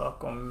samma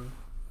sak om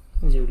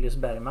Julius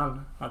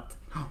Bergman, att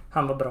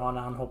han var bra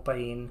när han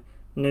hoppade in.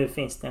 Nu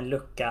finns det en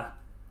lucka.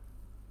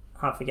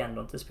 Han fick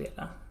ändå inte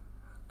spela.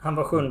 Han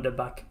var 7:e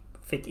back,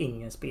 fick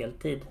ingen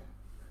speltid.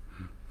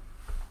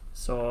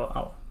 Så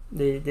ja,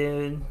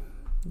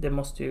 det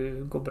måste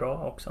ju gå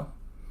bra också.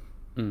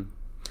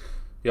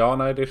 Ja,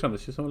 nej, det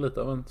kändes ju som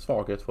lite av en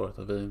svaghet för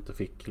att vi inte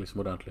fick liksom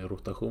ordentlig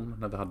rotation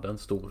när vi hade en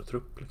stor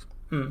trupp liksom.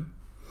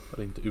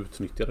 Eller inte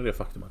utnyttjade det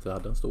faktum att vi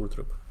hade en stor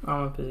trupp.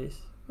 Ja, men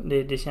precis.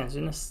 Det känns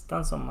ju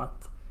nästan som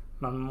att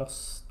man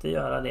måste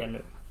göra det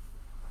nu.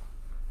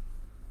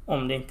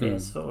 Om det inte är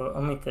så,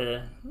 om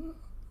inte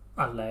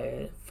alla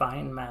är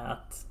fine med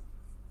att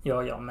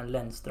men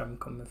Lennström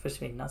kommer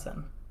försvinna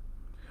sen.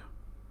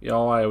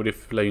 Ja, och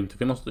det lär ju inte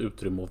finnas något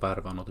utrymme att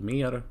värva något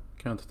mer,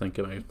 kan jag inte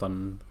tänka mig,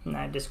 utan...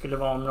 Nej, det skulle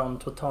vara om någon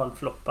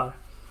totalfloppar.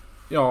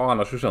 Ja,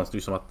 annars så känns det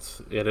ju som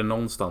att är det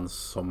någonstans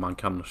som man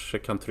kanske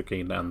kan trycka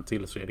in en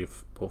till så är det ju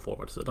på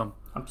forwardsidan.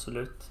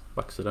 Absolut.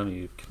 Backsidan är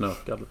ju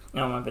knökad.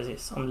 Ja, men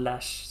precis. Om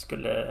Lash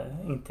skulle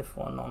inte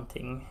få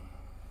någonting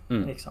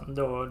liksom,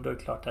 då är det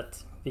klart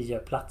att vi gör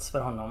plats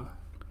för honom.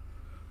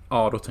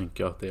 Ja, då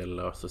tänker jag att det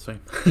löser sig.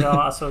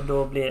 Ja, alltså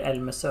då blir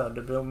Elmer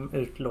Söderblom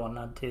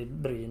utlånad till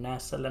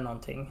Brynäs eller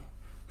någonting.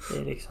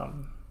 Det är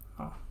liksom...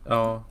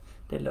 Ja.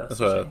 Det löser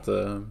sig.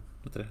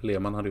 Att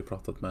Lehmann hade ju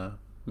pratat med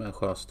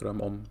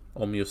Sjöström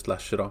om just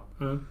Lash idag.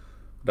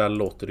 Där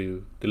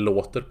låter det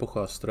låter på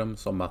Sjöström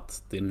som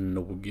att det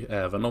nog,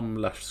 även om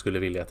Lash skulle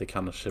vilja, att det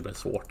kanske blir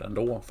svårt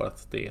ändå för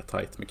att det är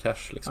tight med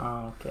cash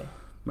liksom. Okay.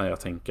 Men jag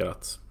tänker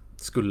att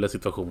skulle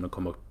situationen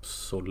komma upp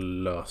så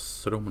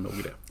löser de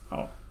nog det.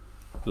 Ja.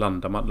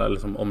 Landar man,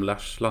 liksom, om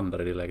Lash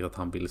landar i det läget att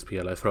han vill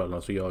spela i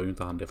Frölunda så gör ju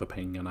inte han det för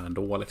pengarna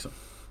ändå liksom.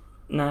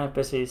 Nej,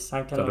 precis.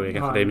 Han kan så då är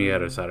kanske det är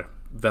mer så här,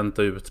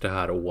 vänta ut det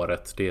här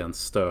året, det är en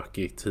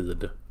stökig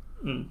tid.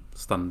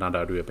 Stanna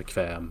där du är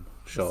bekväm,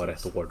 kör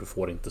ett år, du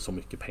får inte så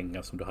mycket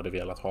pengar som du hade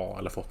velat ha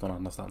eller fått någon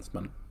annanstans,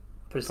 men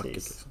precis.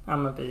 Liksom. Ja,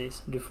 men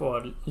precis. Du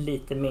får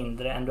lite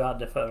mindre än du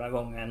hade förra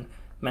gången,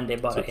 men det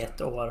är bara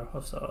ett år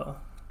och så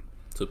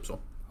typ så.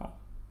 Ja,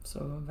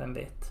 så vem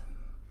vet.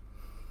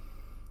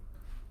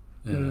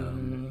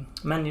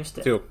 Men just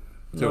det.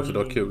 Det är också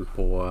då kul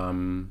på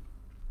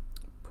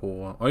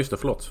ja just det,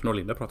 förlåt.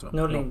 Norlinder pratar vi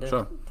om.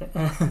 Norlinder.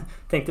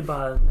 Tänkte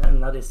bara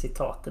nämna det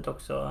citatet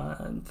också.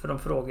 För de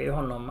frågar ju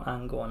honom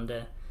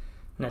angående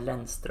när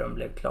Lennström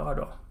blev klar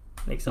då.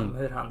 Liksom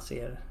hur han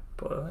ser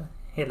på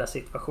hela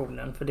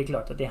situationen. För det är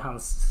klart att det är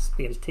hans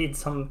speltid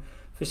som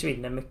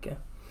försvinner mycket.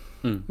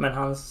 Men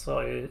han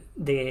sa ju,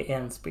 det är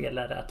en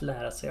spelare att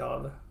lära sig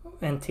av.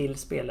 En till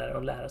spelare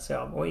att lära sig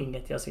av. Och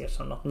inget jag ser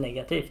som något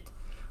negativt.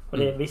 Och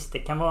det, visst, det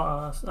kan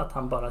vara att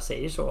han bara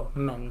säger så.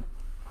 Men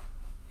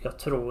jag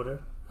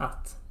tror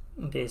att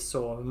det är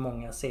så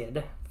många ser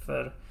det.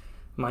 För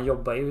man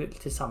jobbar ju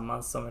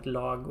tillsammans som ett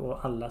lag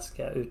och alla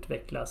ska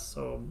utvecklas.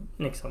 Och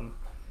liksom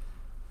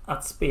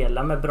att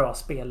spela med bra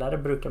spelare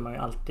brukar man ju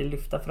alltid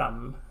lyfta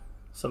fram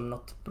som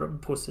något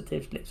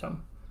positivt liksom.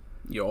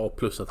 Ja,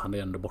 plus att han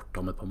är ändå borta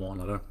om ett par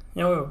månader.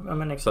 Jo,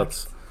 men exakt.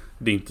 Så att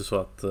det är inte så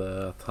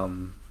att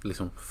han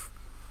liksom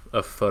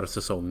för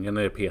säsongen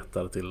är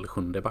petad till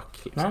 7:e back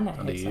liksom. Nej,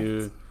 det är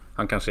ju,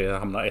 han kanske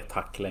hamnar ett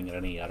hack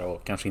längre ner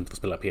och kanske inte får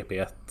spela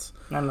PP1.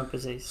 Nej, men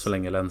precis. Så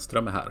länge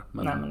Lennström är här.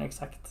 Nej, men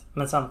exakt.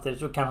 Men samtidigt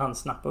så kan han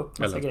snappa upp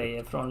massa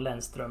grejer från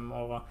Lennström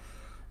och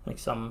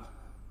liksom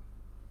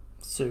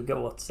suga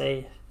åt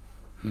sig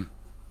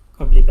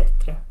och bli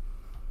bättre.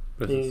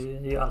 Precis. Det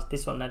är ju alltid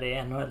så när det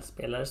är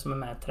NHL-spelare som är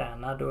med och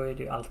tränar. Då är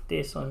det ju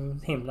alltid så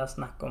himla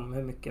snack om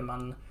hur mycket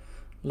man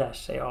lär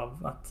sig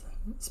av att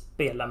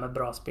spela med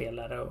bra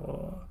spelare.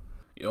 Och...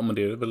 Ja, men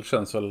det väl,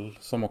 känns väl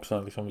som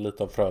också liksom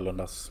lite av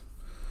Frölundas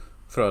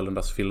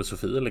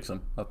filosofi liksom.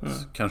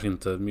 Att kanske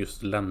inte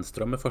just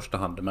Lennström i första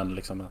hand, men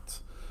liksom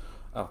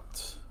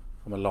att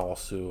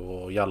Lasu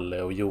och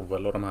Jalle och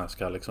Joel och de här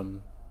ska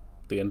liksom,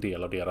 det är en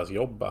del av deras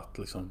jobb att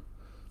liksom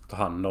ta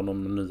hand om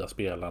de nya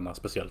spelarna,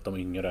 speciellt de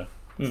yngre.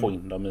 Få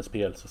in dem i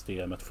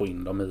spelsystemet, få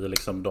in dem i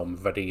liksom de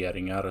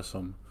värderingar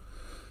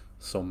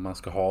som man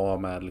ska ha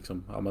med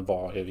liksom, ja, men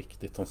vad är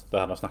viktigt. Det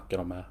här de snackar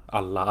om med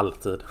alla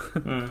alltid.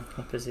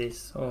 Ja,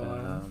 precis. Och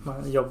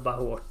man jobbar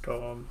hårt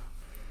och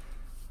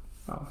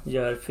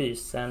gör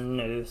fysen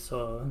nu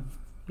så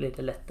blir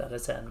det lättare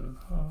sen.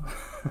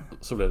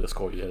 Så blir det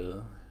skoj i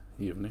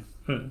juni.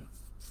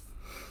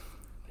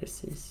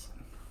 Precis.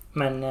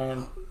 Men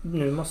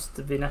nu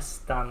måste vi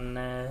nästan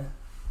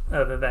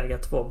överväga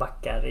 2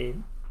 backar i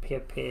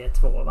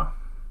PP2, va?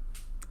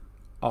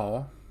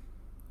 Ja.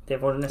 Det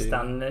var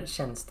nästan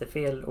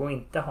tjänstefel att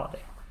inte ha det.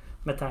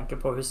 Med tanke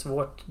på hur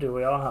svårt du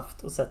och jag har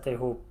haft att sätta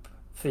ihop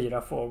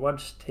 4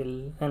 forwards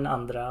till en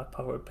andra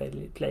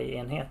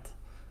powerplay-enhet.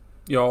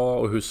 Ja,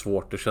 och hur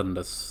svårt det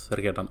kändes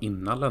redan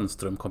innan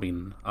Lennström kom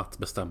in att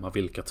bestämma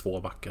vilka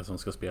 2 backar som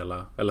ska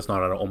spela, eller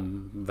snarare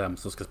om vem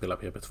som ska spela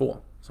PP2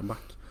 som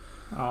back.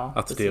 Ja,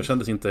 att det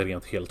kändes inte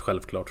rent helt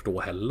självklart då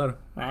heller.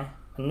 Nej,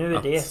 men nu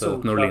är det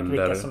så klart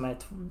vilka som är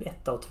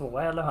 1 och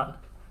 2 i alla fall.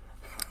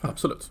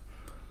 Absolut.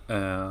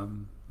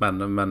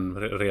 Men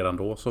redan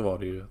då så var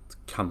det ju att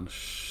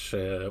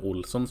kanske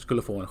Olsson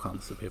skulle få en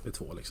chans i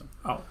PP2 liksom.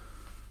 Ja.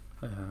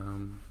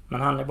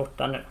 Men han är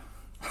borta nu.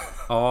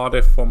 Ja,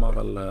 det får man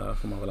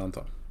väl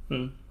anta.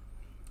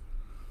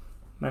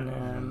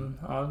 Men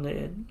ja,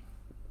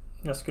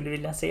 jag skulle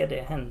vilja se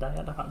det hända i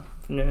alla fall.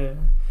 För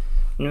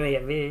nu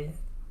är vi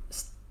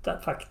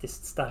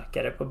faktiskt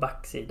starkare på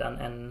backsidan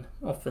än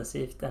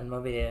offensivt än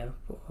vad vi är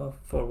på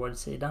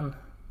forwardsidan.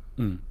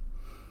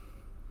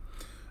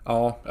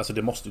 Ja, alltså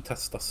det måste ju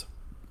testas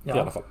i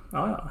alla fall.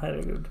 Ja,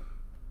 herregud.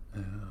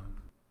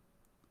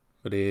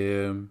 För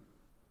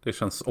det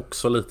känns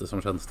också lite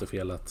som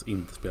tjänstefel att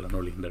inte spela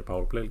Norlinder i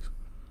powerplay liksom.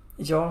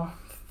 Ja,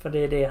 för det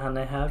är det han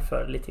är här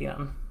för lite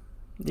grann.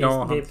 Det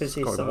är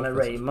precis som med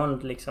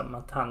Raymond liksom,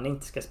 att han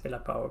inte ska spela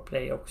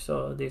powerplay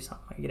också. Det är ju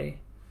samma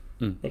grej.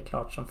 Det är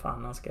klart som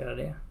fan han ska göra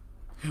det.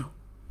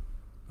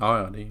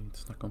 Ja, det är inte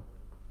snack om.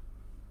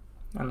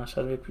 Annars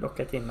hade vi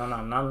plockat in någon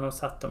annan och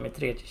satt dem i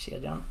tredje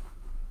kedjan.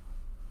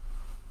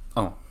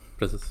 Ja,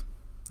 precis.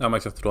 Ja, men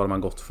exakt. Då hade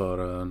man gått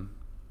för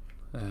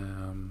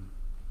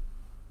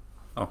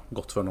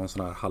någon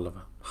sån här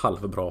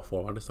halvbra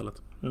forward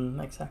istället.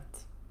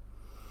 Exakt.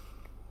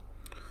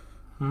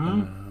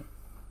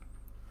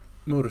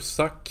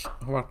 Mursak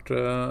har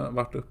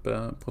varit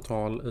uppe på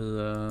tal i...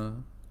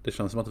 Det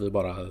känns som att vi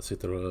bara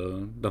sitter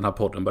och... Den här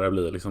podden börjar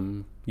bli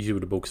liksom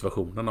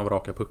ljudboksversionen av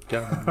raka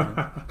puckar.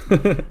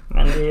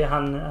 Men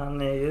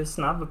han är ju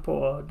snabb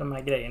på de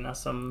här grejerna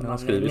som man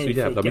skriver så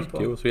jävla mycket på.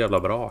 Och så jävla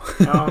bra.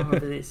 Ja,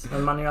 precis.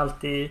 Men man är ju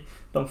alltid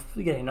de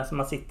grejerna som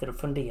man sitter och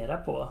funderar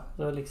på.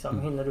 Så liksom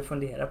hinner du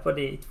fundera på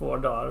det i 2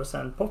 dagar och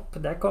sen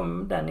där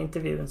kom den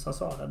intervjun som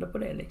svarade på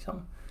det liksom.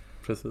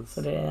 Precis.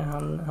 Så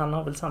han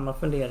har väl samma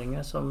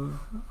funderingar som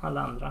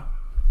alla andra.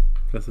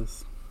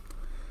 Precis.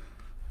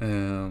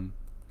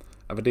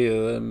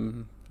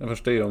 Det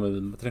första är ju om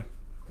vi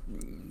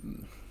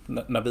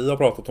när vi har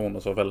pratat om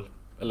honom så väl,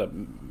 eller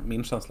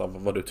min känsla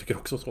av vad du tycker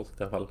också så i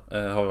alla fall,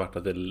 har varit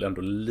att vi är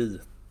ändå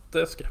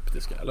lite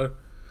skeptiska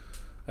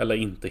eller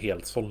inte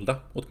helt sålda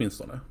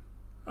åtminstone.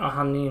 Ja,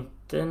 han är ju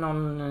inte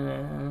någon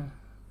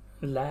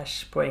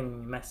Lash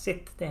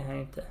poängmässigt, det är han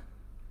ju inte.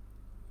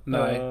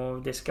 Nej.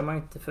 Och det ska man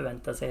ju inte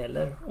förvänta sig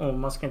heller. Och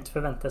man ska inte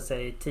förvänta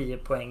sig 10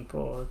 poäng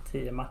på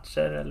 10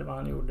 matcher eller vad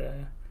han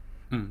gjorde.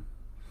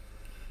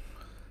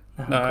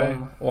 Nej,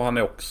 och han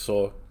är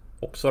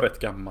också rätt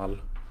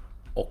gammal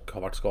och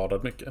har varit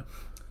skadad mycket.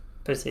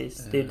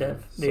 Precis, det är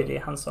det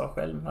han sa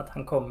själv, att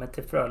han kommer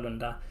till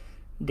Frölunda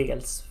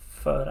dels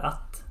för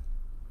att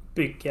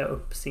bygga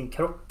upp sin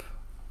kropp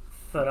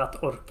för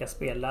att orka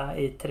spela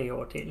i 3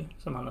 år till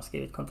som han har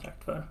skrivit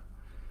kontrakt för.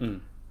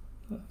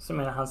 Så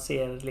menar han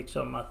ser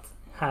liksom att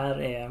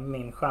här är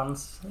min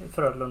chans.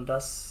 Frölunda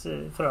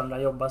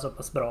jobbar så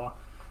pass bra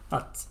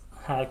att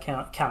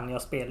här kan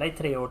jag spela i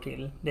 3 år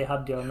till. Det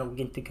hade jag nog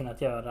inte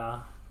kunnat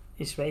göra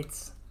i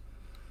Schweiz.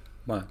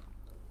 Nej.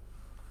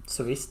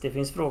 Så visst, det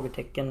finns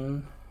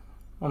frågetecken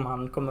om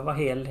han kommer vara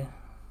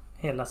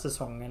hela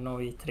säsongen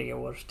och i 3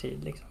 års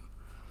tid liksom.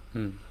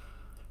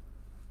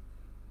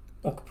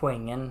 Och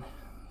poängen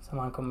som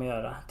han kommer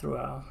göra, tror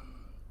jag.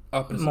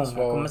 Ja, precis.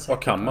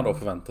 Vad kan man då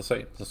förvänta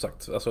sig? Som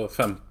sagt, alltså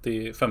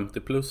 50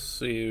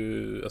 plus är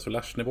ju, alltså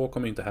Lash-nivå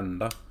kommer ju inte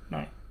hända.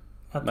 Nej.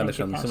 Men det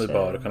känns som vi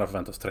bör kunna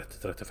förvänta oss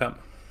 30-35.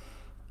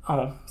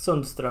 Ja,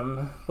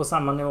 Sundström på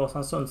samma nivå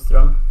som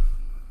Sundström.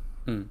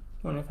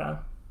 Ungefär.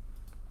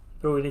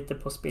 Beror ju lite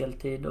på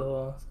speltid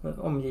och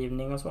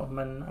omgivning och så,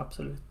 men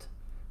absolut.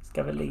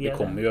 Ska väl ligga. Det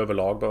kommer ju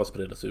överlag behöva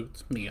spridas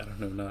ut mer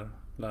nu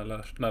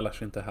när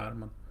Lash inte är här.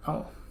 Men...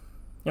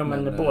 Ja,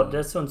 men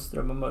både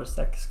Sundström och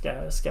Mursak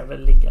ska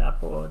väl ligga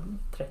på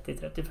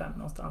 30-35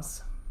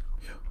 någonstans.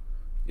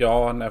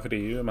 Ja, nej, för det är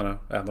ju, jag menar,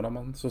 även om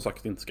man som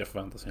sagt inte ska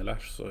förvänta sig en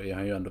Lash så är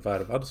han ju ändå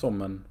värvad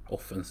som en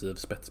offensiv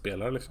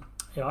spetsspelare liksom.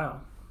 Ja.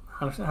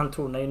 Han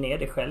tonar ju ner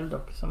det själv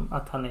dock, som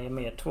att han är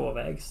mer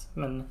tvåvägs,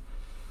 men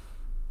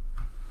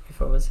vi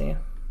får väl se.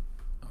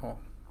 Ja.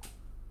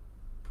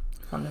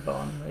 Han är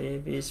van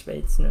vid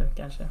Schweiz nu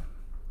kanske.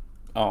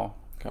 Ja,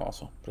 kan vara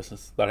så.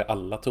 Precis. Där är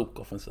alla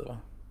tokoffensiva.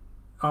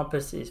 Ja,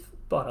 precis.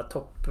 Bara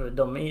topp.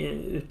 De är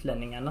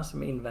utlänningarna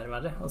som är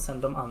invärvade och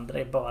sen de andra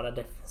är bara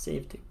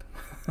defensiv typ.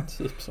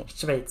 Typ så.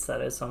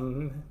 Schweizare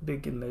som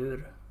bygger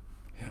mur.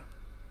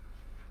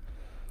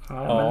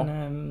 Ja.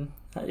 Men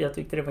jag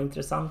tyckte det var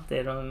intressant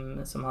det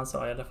som han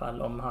sa i alla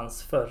fall om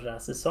hans förra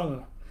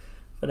säsong.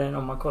 För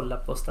om man kollar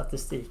på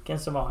statistiken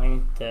så var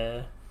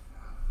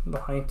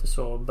han ju inte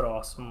så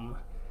bra som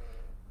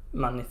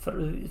man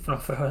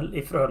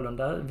i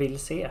Frölunda vill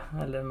se.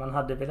 Eller man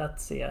hade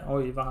velat se,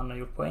 oj vad han har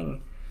gjort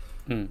poäng.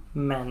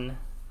 Men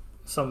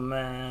som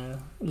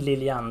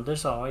Liljander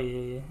sa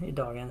i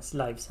dagens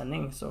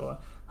livesändning, så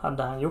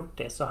hade han gjort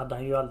det så hade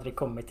han ju aldrig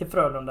kommit till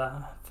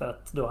Frölunda, för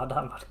att då hade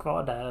han varit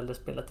kvar där eller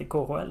spelat i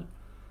KHL.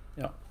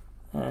 Ja.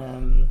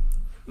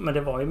 Men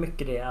det var ju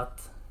mycket det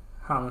att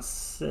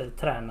hans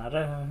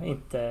tränare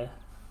inte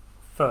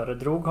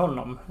föredrog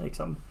honom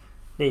liksom.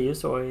 Det är ju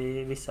så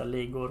i vissa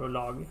ligor och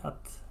lag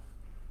att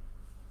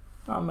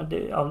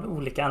av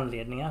olika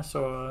anledningar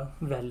så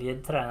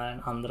väljer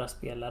tränaren andra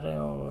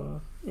spelare och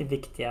i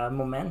viktiga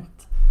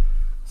moment.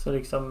 Så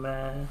liksom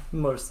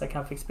Mursak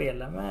kan fick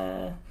spela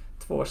med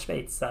 2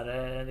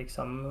 schweizare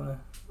liksom,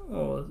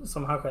 och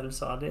som han själv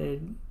sa,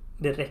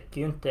 det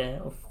räcker ju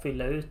inte att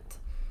fylla ut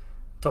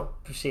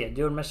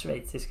toppkedjor med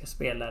schweiziska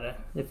spelare.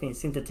 Det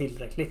finns inte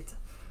tillräckligt.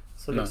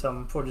 Så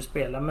liksom, får du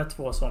spela med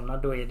 2 sådana,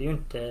 då är det ju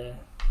inte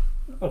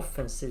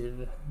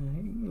offensiv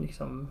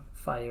liksom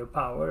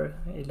firepower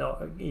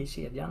i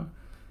kedjan.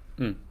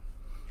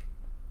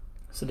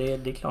 Så det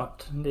är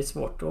klart, det är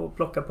svårt att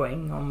plocka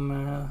poäng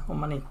om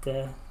man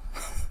inte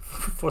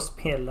får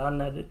spela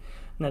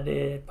när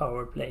det är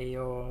powerplay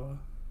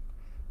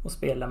och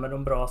spela med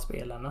de bra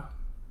spelarna.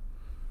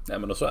 Nej,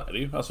 men då så är det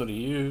ju. Alltså det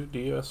är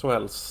ju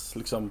SHLs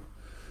liksom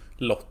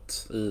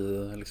lott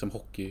i liksom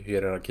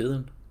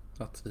hockeyhierarkin.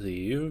 Att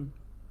vi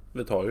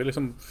tar ju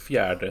liksom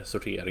 4:e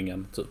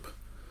sorteringen typ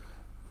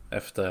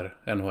efter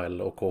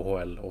NHL och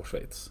KHL och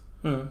Schweiz.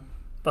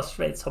 Fast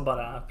Schweiz har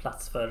bara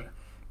plats för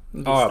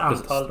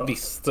antal då.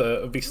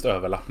 Visst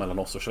överlapp mellan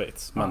oss och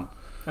Schweiz.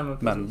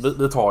 Men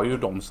vi tar ju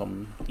de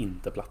som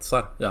inte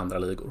platsar i andra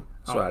ligor.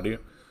 Så är det ju.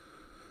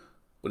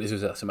 Och det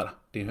skulle säga,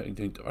 det har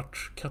inte varit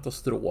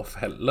katastrof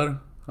heller.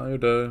 Han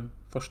gjorde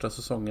första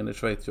säsongen i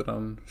Schweiz, gjorde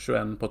han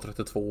 21 på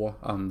 32,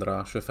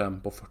 andra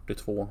 25 på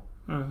 42,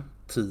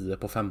 10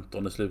 på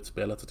 15 i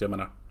slutspelet. Så jag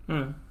menar,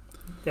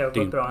 det har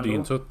gått bra ändå. Det är ju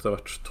inte så att det har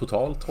varit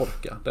total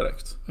torka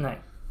direkt.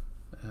 Nej.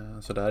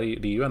 Så det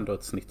är ju ändå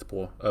ett snitt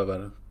på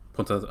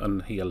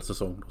en hel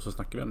säsong. Och så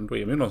snackar vi, då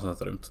är vi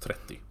någonstans runt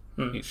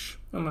 30-ish.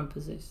 Ja, men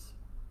precis.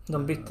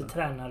 De bytte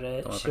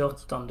tränare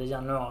 28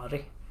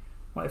 januari.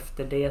 Och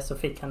efter det så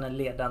fick han en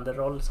ledande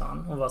roll, sa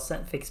han. Och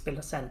fick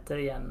spela center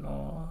igen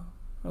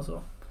och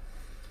så.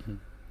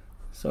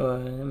 Så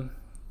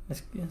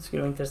det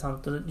skulle vara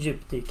intressant att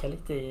djupdyka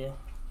lite i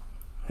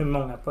hur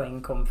många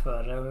poäng kom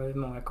före och hur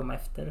många kom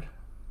efter.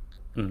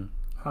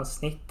 Hans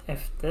snitt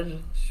efter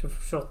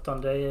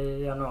 28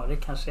 januari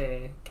kanske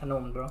är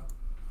kanonbra.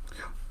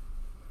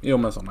 Jo,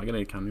 men sådana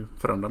grejer kan ju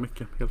förändra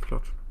mycket, helt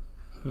klart.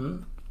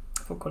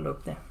 Får kolla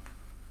upp det.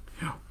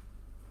 Ja.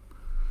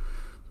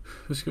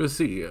 Nu ska vi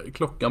se.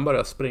 Klockan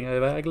börjar springa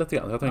iväg lite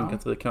grann. Jag tänker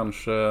att vi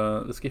kanske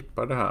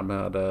skippar det här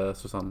med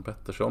Susanne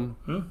Pettersson.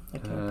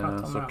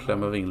 Så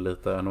klämmer vi in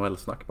lite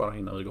NHL-snack bara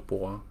innan vi går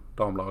på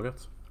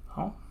damlaget.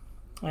 Ja.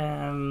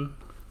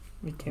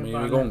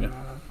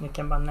 Vi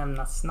kan bara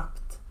nämna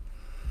snabbt.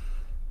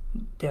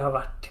 Det har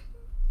varit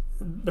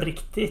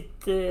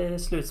riktigt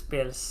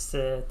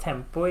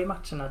slutspelstempo i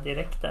matcherna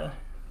direkt där.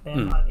 Det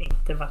har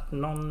inte varit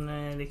någon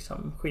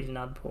liksom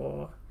skillnad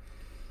på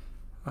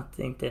att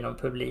det inte är någon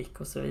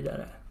publik och så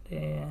vidare.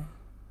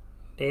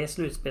 Det är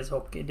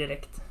slutspelshockey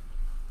direkt.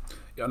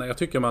 Ja, nej, jag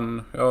tycker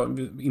jag har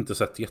inte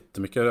sett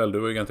jättemycket. Eller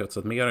du har ju garanterat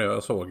sett mer.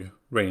 Jag såg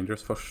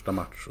Rangers första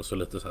match och så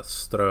lite så här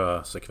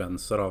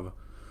strösekvenser av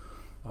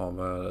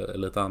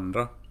lite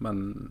andra.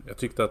 Men jag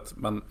tyckte att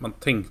man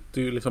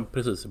tänkte ju liksom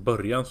precis i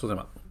början, så säger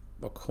man,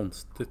 vad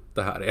konstigt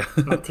det här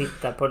är. Man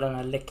tittar på den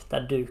här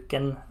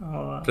läktarduken.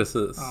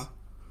 Precis. Ja.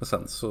 Och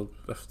sen så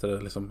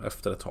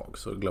efter ett tag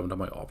så glömde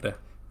man ju av det.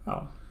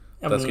 Ja.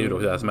 Det ska ju då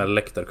säga att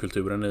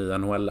läktarkulturen i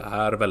NHL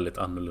är väldigt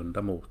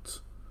annorlunda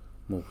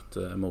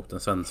mot den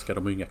svenska.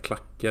 De har ju inga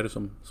klackar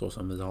så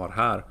som vi har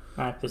här.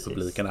 Nej, precis.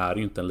 Publiken är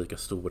ju inte en lika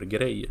stor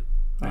grej.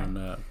 Men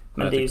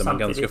jag det tyckte man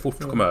ganska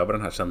fort kom över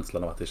den här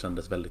känslan av att det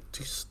kändes väldigt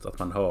tyst. Att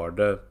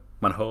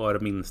man hör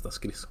minsta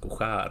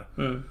skridskoskär.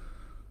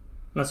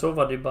 Men så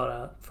var det ju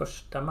bara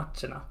första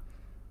matcherna.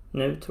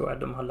 Nu tror jag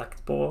de har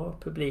lagt på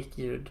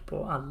publikljud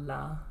på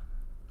alla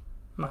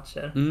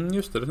matcher.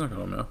 Just det snackar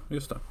de om, ja.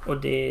 Just det.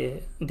 Och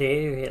det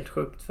är ju helt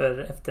sjukt, för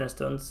efter en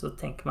stund så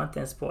tänker man inte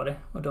ens på det.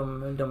 Och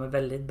de är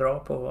väldigt bra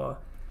på vad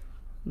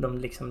de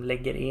liksom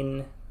lägger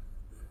in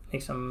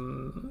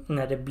liksom,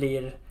 när det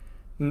blir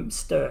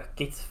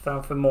stökigt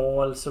framför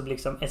mål, så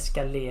liksom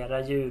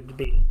eskalerar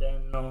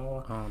ljudbilden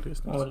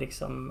och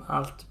liksom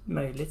allt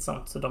möjligt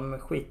sånt. Så de är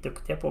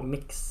skitduktiga på att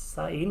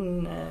mixa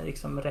in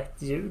liksom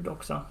rätt ljud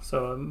också.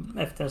 Så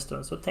efter en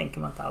stund så tänker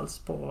man inte alls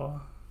på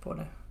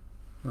det.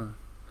 Nej.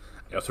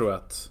 Jag tror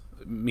att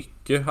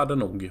mycket hade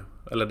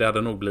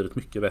nog blivit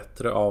mycket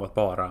bättre av att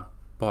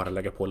bara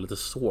lägga på lite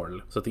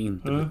sorl, så att det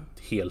inte blir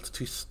helt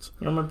tyst.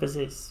 Ja, men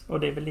precis. Och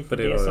det är väl lite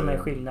det som är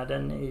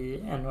skillnaden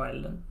i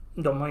NHL.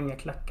 De har inga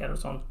klackar och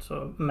sånt,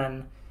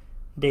 men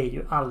det är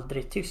ju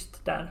aldrig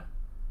tyst där.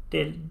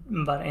 Det är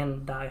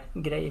varenda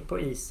grej på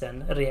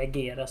isen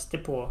reageras det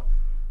på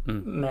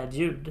med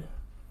ljud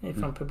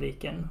från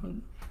publiken.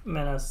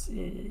 Medan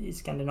i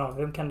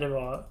Skandinavien kan det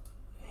vara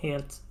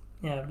helt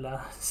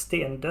jävla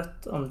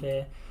stendött om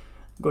det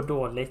går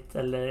dåligt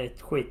eller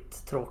ett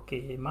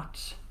skittråkig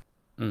match.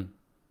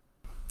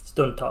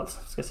 Stundtals,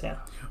 ska jag säga.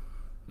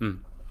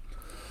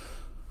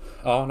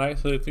 Ja, nej,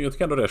 så jag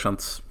tycker ändå det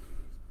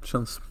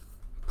känns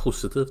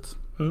positivt.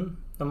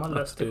 De har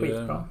löst det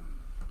skitbra.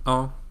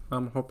 Ja,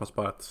 man hoppas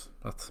bara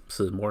att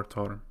Seymour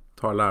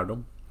tar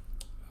lärdom.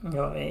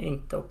 Jag är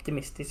inte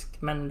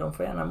optimistisk, men de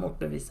får gärna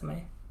motbevisa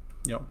mig.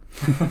 Ja,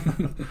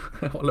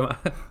 jag håller med.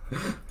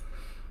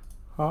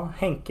 Ja,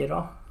 Henke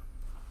då?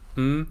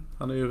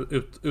 Han är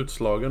ju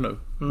utslagen nu.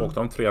 Åkte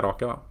de 3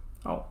 raka, va?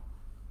 Ja.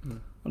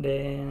 Och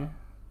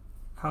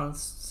han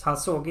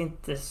såg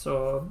inte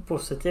så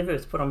positiv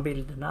ut på de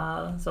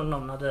bilderna som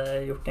någon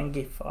hade gjort en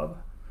gif av.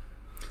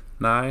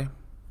 Nej.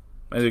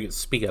 Men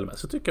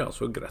spelmässigt tycker jag han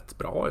såg rätt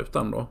bra ut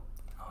ändå.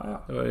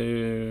 Ja. Det var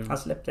ju, han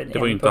släppte det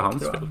var ju inte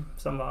hans fel.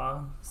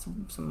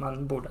 Som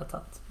man borde ha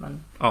tagit. Men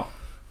ja.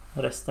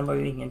 Resten var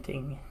ju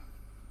ingenting.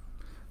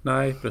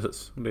 Nej,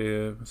 precis.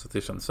 Så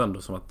det känns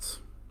ändå som att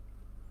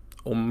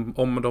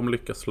om de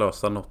lyckas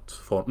lösa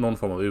någon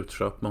form av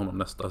utköp med honom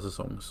nästa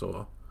säsong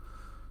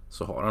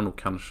så har han nog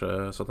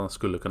kanske så att han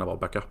skulle kunna vara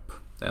backup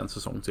en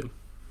säsong till.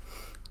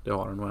 Det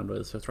har han nog ändå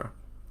i sig, tror jag.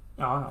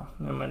 Ja,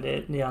 men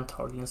det är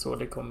antagligen så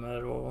det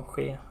kommer att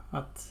ske.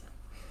 Att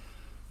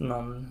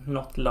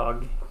något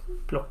lag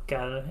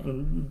plockar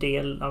en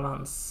del av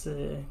hans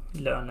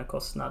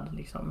lönekostnad.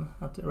 Liksom.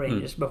 Att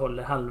Rangers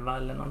behåller halva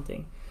eller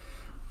någonting.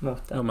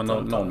 Mot ja, men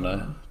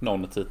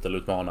någon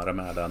titelutmanare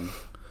med en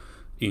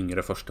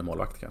yngre första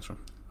målvakt kanske.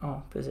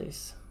 Ja,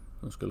 precis.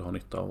 De skulle ha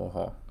nytta av att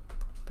ha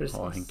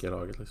Henke i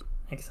laget. Liksom.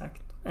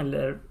 Exakt.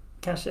 Eller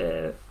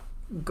kanske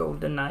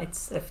Golden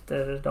Knights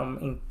efter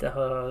de inte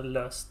har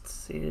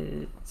löst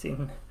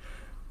sin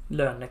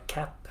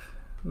lönecap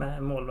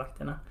med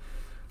målvakterna.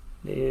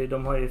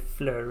 De har ju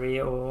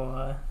Fleury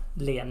och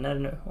Lehner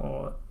nu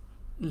och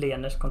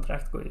Lehners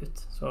kontrakt går ut.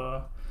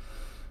 Så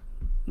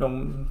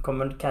de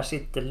kommer kanske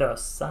inte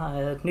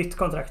lösa ett nytt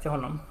kontrakt till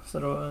honom. Så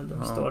då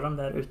står de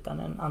där utan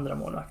en andra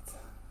målvakt.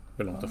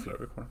 Hur långt är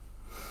Fleury kvar?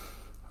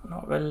 Han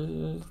har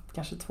väl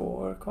kanske 2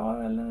 år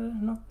kvar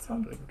eller något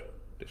sånt.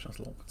 Det känns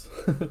långt.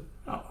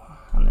 Ja,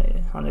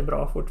 han är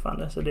bra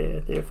fortfarande så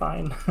det är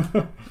fine.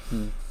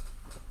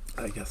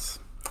 I guess.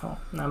 Ja,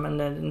 nej,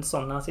 men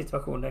sådana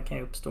situationer kan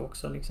ju uppstå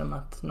också liksom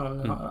att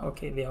någon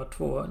okej, vi har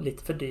 2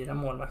 lite för dyra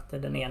målvakter,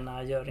 den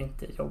ena gör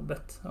inte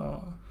jobbet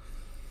och...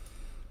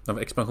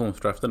 Ja,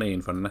 expansionsdraften är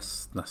inför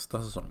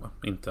nästa säsong, va?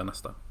 Inte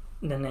nästa.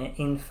 Den är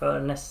inför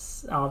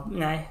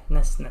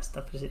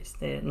nästa precis,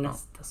 det är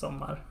nästa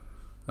sommar.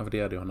 Ja, för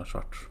det hade ju annars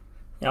varit.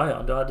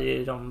 Ja, då hade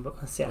ju de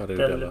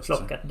Seattle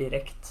plockat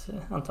direkt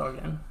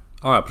antagligen.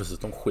 Ja, precis.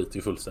 De skiter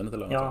ju fullständigt i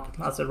lönetaket.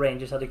 Ja, alltså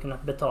Rangers hade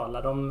kunnat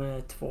betala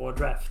dem 2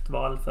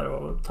 draftval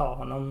för att ta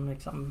honom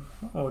liksom.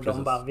 Och precis.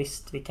 De bara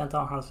visst, vi kan ta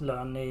hans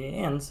lön i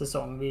en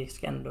säsong. Vi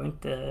ska ändå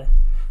inte...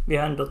 Vi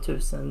har ändå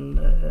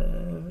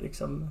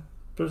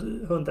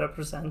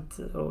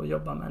 100% att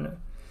jobba med nu.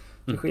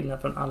 Till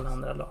skillnad från alla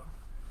andra lag.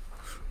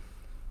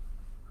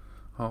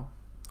 Ja.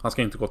 Han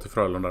ska inte gå till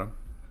Frölunda.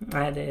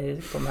 Nej,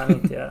 det kommer han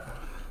inte göra.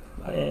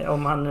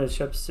 Om han nu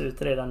köps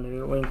ut redan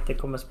nu och inte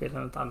kommer spela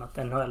något annat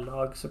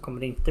NHL-lag så kommer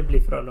det inte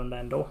bli Frölunda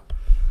ändå.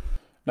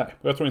 Nej,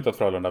 jag tror inte att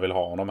Frölunda vill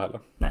ha honom heller.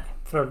 Nej,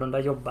 Frölunda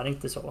jobbar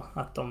inte så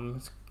att de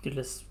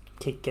skulle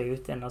kicka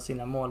ut en av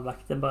sina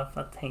målvakter bara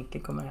för att Henke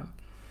kommer hem.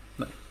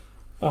 Nej.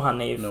 Och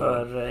han är ju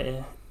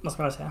för, vad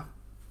ska man säga,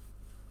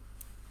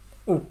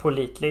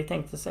 opålitlig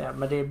tänkte jag säga.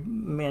 Men det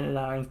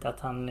menar inte att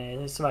han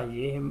är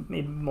svajig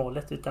i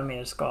målet utan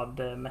mer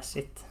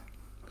skademässigt.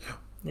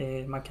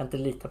 Man kan inte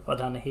lita på att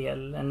han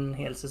är en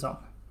hel säsong.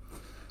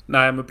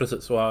 Nej, men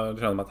precis. Så det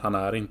känns som att han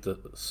är inte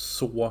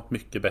så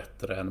mycket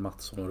bättre än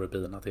Mattsson och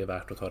Rubin att det är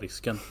värt att ta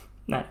risken.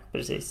 Nej,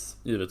 precis.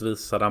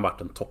 Givetvis hade han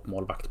varit en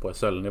toppmålvakt på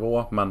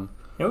SHL-nivå, men...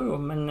 Jo,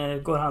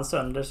 men går han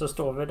sönder så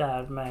står vi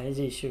där med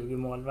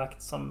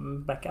J20-målvakt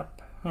som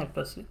backup helt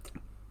plötsligt.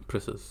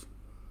 Precis.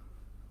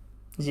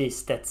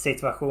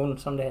 J-Stedt-situation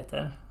som det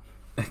heter.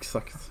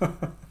 Exakt.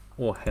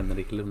 Och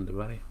Henrik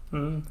Lundberg.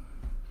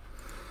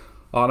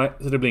 Ja, nej,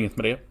 så det blir inget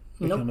med det.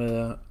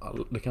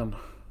 Det kan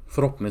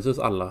förhoppningsvis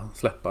alla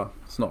släppa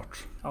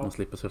snart. Ja. Man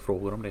slipper se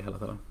frågor om det hela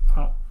tiden.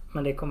 Ja,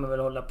 men det kommer väl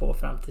hålla på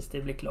fram tills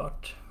det blir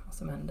klart vad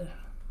som händer.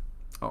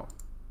 Ja,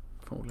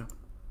 förmodligen.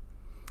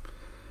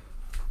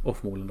 Och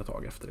förmodligen ett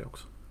tag efter det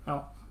också.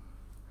 Ja.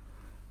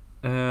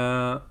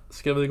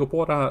 Ska vi gå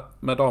på det här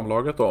med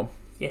damlaget då?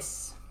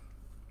 Yes.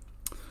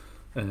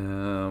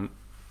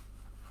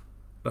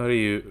 Det här är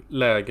ju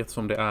läget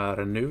som det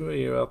är nu är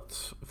ju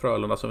att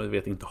Frölunda som vi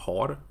vet inte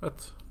har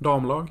ett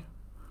damlag.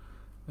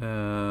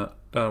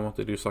 Däremot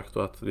är det ju sagt då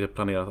att det är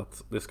planerat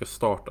att det ska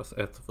startas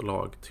ett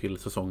lag till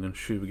säsongen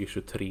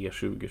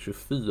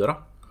 2023-2024.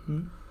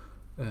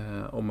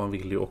 Och man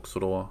vill ju också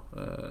då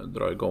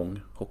dra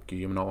igång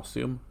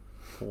hockeygymnasium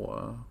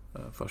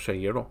för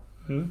tjejer då.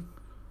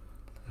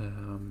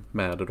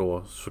 Med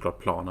då såklart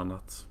planen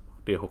att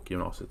det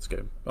hockeygymnasiet ska,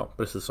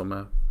 precis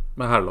som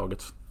med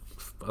herrlaget,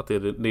 att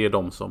det är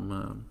de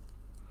som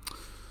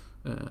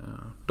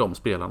de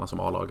spelarna som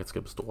A-laget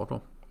ska bestå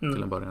då.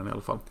 Till en början i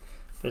alla fall.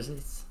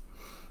 Precis.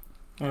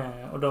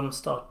 Och de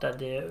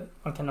startade,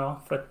 man kan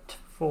ha för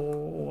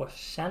 2 år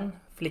sedan,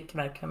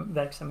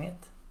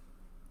 flickverksamhet.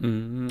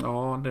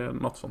 Ja, det är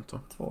något sånt då.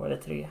 2 eller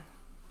 3.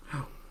 Ja.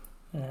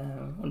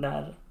 Och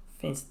där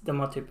finns, de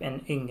har typ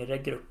en yngre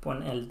grupp och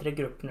en äldre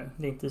grupp nu.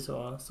 Det är inte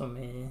så som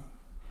i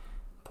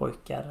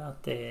pojkar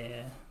att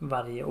det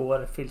varje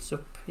år fylls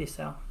upp,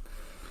 gissar jag.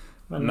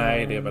 Men,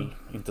 nej, det är väl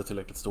inte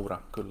tillräckligt stora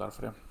kullar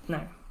för det.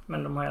 Nej,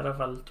 men de har i alla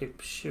fall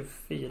typ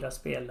 24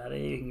 spelare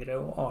i yngre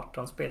och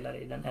 18 spelare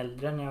i den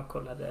äldre när jag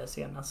kollade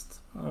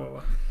senast.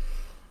 Och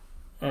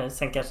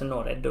sen kanske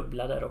några är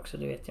dubbla där också,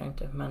 det vet jag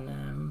inte. Men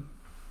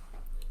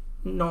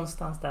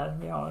någonstans där,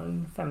 vi har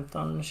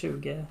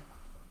 15-20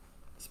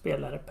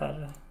 spelare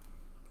per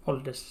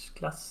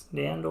åldersklass.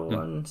 Det är ändå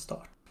en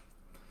start.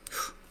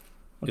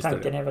 Och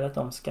tanken är väl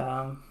att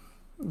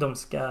de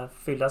ska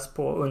fyllas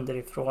på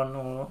underifrån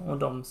och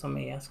de som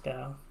är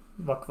ska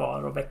vara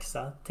kvar och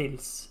växa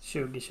tills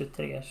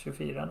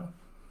 2023-24 då.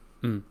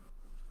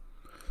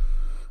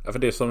 Ja, för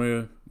det som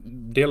ju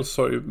dels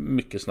har ju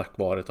mycket snack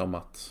varit om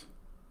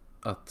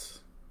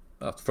att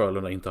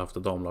Frölunda inte haft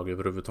ett damlag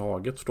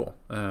överhuvudtaget då.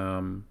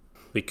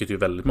 Vilket ju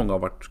väldigt många har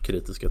varit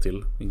kritiska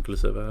till,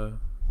 inklusive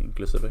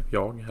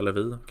jag, eller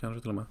vi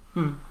kanske till och med.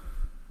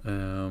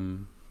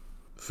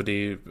 För det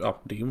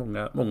är ju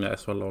många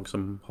SHL-lag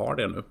som har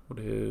det nu. Och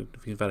det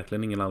finns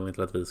verkligen ingen anledning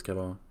till att vi ska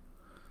vara,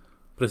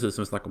 precis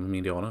som vi snackade om med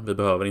Indianen, vi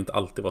behöver inte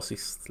alltid vara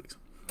sist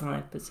liksom.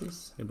 Nej,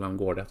 precis. Ibland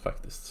går det att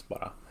faktiskt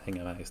bara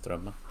hänga med i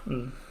strömmen.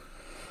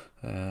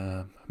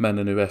 Men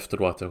nu efter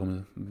då att det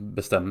har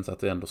bestämts att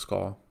det ändå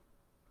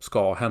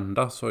ska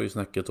hända, så har ju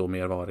snacket då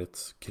mer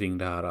varit kring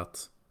det här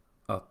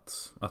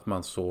att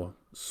man så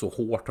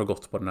hårt har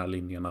gått på den här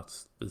linjen att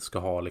vi ska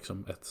ha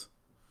liksom ett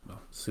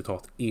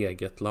citat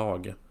eget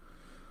lag.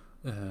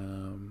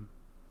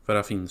 För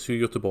där finns ju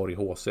Göteborg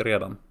HC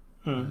redan.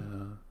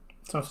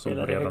 Som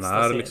redan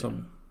är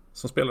liksom,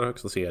 som spelar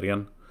högsta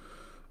serien.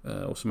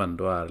 Och som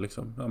ändå är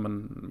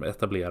liksom,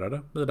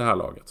 etablerade i det här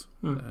laget.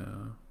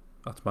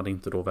 Att man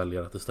inte då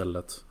väljer att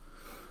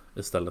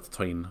istället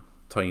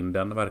ta in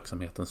den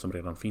verksamheten som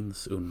redan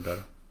finns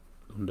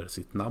under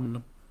sitt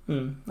namn.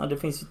 Ja, det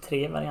finns ju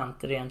 3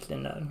 varianter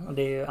egentligen där. Och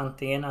det är ju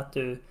antingen att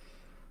du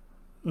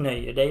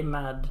nöjer dig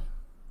med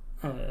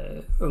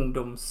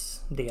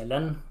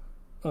ungdomsdelen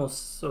och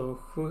så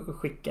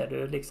skickar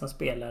du liksom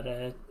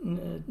spelare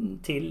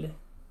till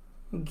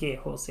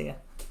GHC,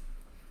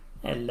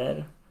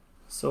 eller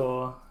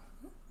så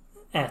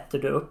äter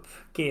du upp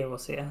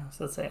GHC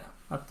så att säga,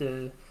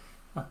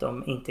 att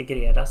de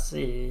integreras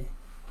i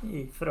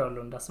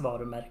Frölundas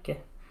varumärke,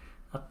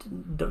 att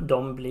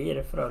de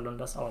blir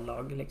Frölundas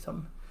A-lag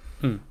liksom.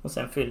 Och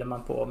sen fyller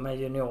man på med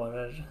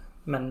juniorer.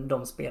 Men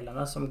de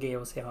spelarna som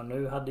GHC har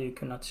nu hade ju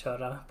kunnat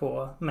köra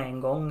på med en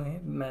gång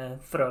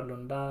med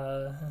Frölunda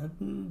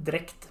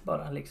direkt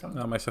bara liksom.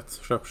 Ja, men jag sett,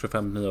 köp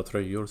 25 nya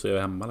tröjor så är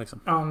jag hemma liksom.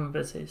 Ja, men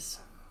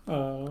precis.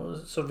 Och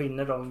så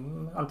vinner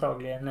de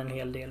antagligen en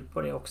hel del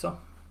på det också.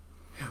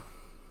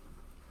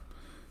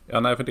 Ja,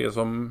 nej, för det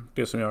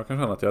som jag kan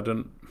känna att jag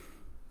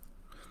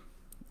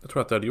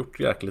tror att det hade gjort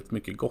jäkligt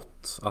mycket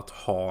gott att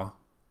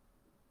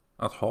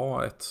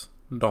ha ett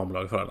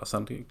damlag för alla.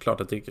 Sen det är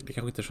klart att det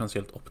kanske inte känns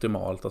helt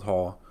optimalt att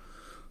ha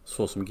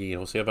så som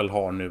GHC väl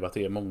har nu, att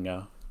det är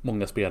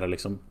många spelare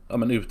liksom,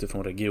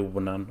 utifrån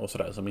regionen och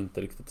sådär, som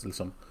inte riktigt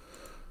liksom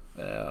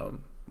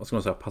vad ska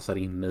man säga, passar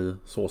in i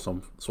så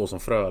som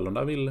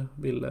Frölunda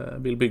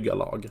vill bygga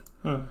lag.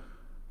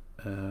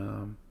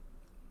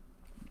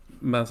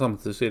 Men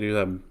samtidigt så är det ju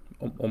här,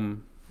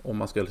 om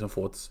man ska liksom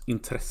få ett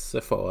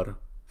intresse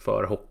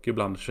för hockey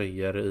bland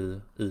tjejer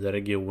i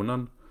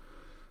regionen,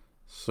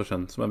 så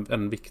känns som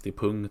en viktig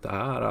punkt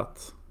är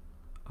att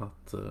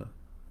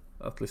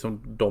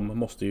liksom de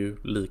måste ju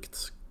likt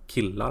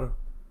killar,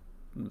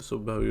 så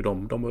behöver ju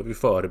de behöver ju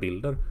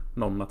förebilder,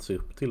 någon att se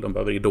upp till, de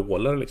behöver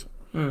idoler liksom.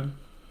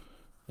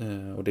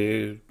 Och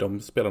de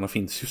spelarna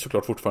finns ju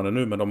såklart fortfarande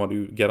nu, men de hade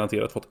ju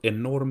garanterat fått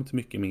enormt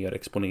mycket mer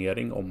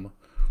exponering om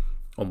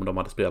de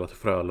hade spelat i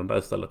Frölunda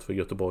istället för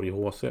Göteborg i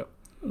HC.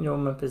 Jo,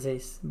 men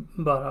precis,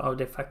 bara av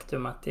det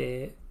faktum att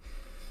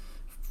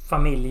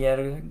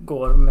familjer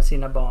går med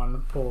sina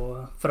barn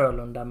på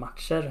Frölunda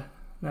matcher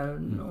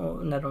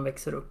när de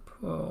växer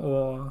upp,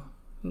 och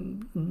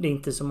det är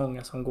inte så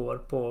många som går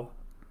på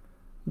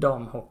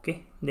damhockey.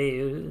 Det är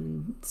ju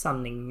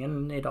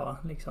sanningen idag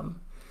liksom.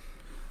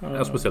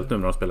 Ja, speciellt nu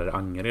när de spelar i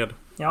Angered.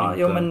 Ja,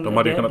 men de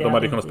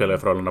hade kunnat spela i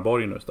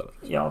Frölundaborg nu istället.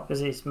 Ja,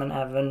 precis, men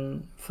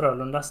även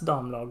Frölundas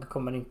damlag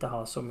kommer inte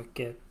ha så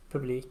mycket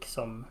publik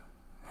som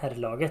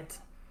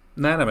herrlaget.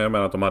 Nej, men jag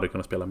menar att de hade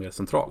kunnat spela mer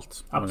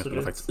centralt. Absolut. De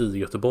spelar faktiskt i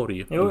Göteborg,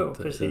 inte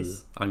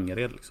precis. I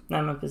Angered liksom.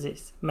 Nej, men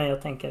precis. Men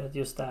jag tänker att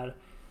just där,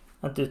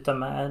 att du tar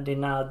med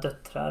dina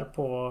döttrar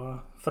på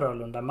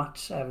Frölunda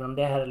match, även om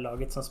det är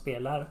herrlaget som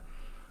spelar,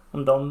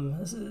 om de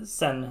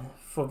sen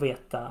får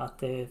veta att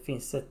det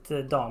finns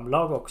ett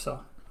damlag också,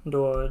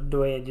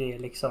 då är det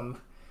liksom,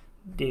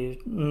 det är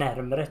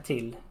närmare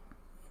till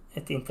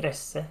ett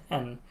intresse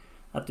än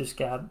att du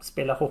ska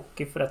spela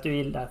hockey för att du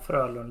gillar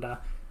Frölunda.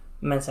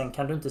 Men sen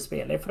kan du inte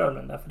spela i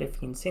Frölunda för det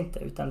finns inte.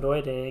 Utan då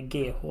är det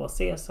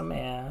GHC som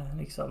är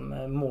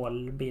liksom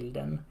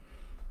målbilden.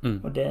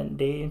 Och det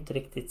är ju inte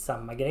riktigt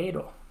samma grej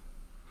då.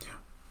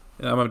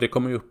 Ja, men det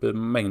kommer ju upp i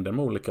mängder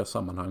med olika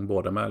sammanhang.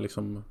 Både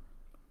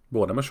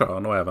med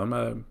kön och även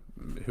med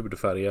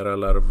hudfärger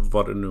eller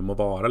vad det nu må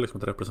vara.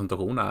 Liksom, att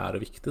representation är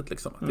viktigt.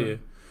 Liksom. Att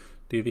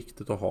det är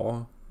viktigt att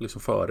ha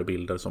liksom,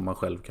 förebilder som man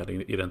själv kan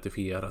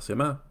identifiera sig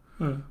med.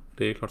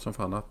 Det är klart som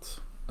fan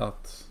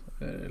att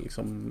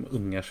liksom,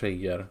 unga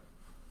tjejer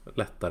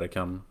lättare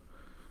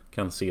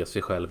kan se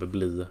sig själv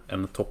bli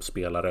en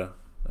toppspelare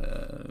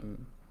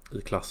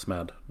i klass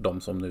med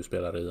de som nu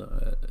spelar i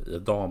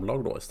ett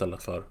damlag då,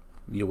 istället för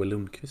Joel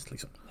Lundqvist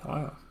liksom.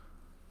 Ja.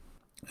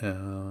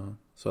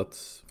 Så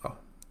att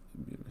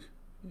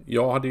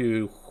jag hade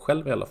ju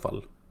själv i alla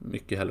fall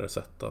mycket hellre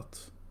sett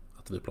att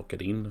vi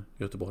plockade in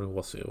Göteborg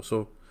HC, och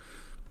så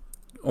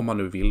om man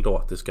nu vill då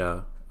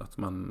att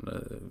man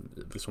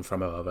liksom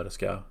framöver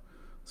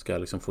ska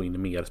liksom få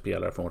in mer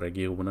spelare från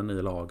regionen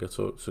i laget,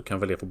 så kan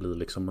väl det få bli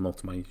liksom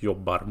något man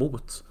jobbar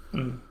mot.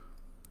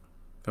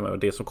 För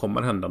det som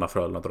kommer hända när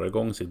Frölunda drar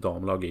igång sitt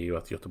damlag är ju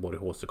att Göteborg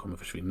HC kommer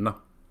försvinna.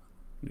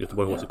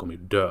 Göteborg HC kommer ju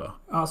dö.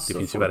 Det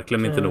finns ju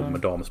verkligen inte nog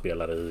med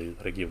damspelare i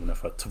regionen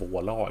för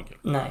 2 lag.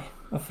 Nej,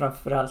 och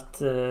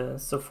framförallt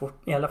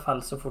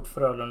så fort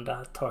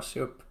Frölunda tar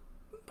sig upp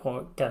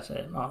på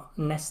kanske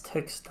näst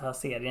högsta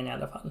serien i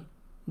alla fall.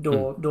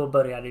 Då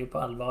börjar det ju på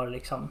allvar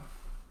liksom.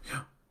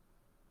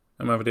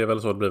 Ja, men det är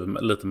väl så att det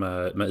blev lite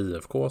med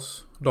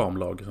IFKs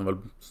damlag som väl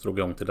drog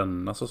igång till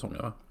denna säsong.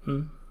 Ja?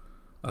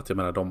 Att jag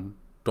menar,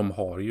 de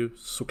har ju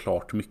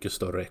såklart mycket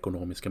större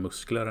ekonomiska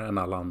muskler än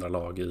alla andra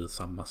lag i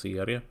samma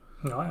serie.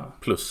 Ja.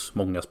 Plus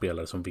många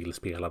spelare som vill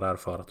spela där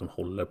för att de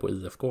håller på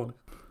IFK.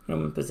 Ja,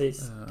 men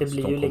precis. Det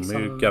blir de ju kommer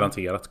ju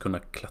garanterat kunna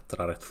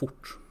klättra rätt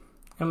fort.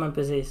 Ja, men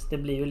precis. Det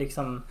blir ju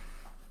liksom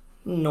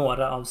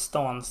några av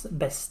stans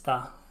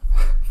bästa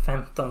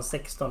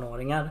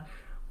 15-16-åringar.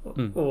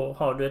 Och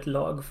har du ett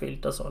lag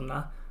fyllt av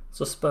sådana,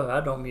 så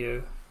spöar de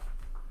ju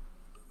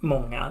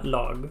många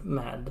lag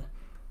med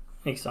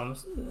liksom,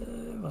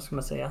 vad ska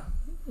man säga,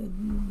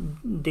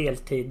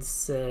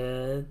 deltids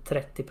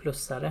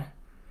 30-plussare.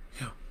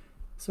 Ja.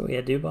 Så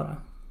är det ju bara.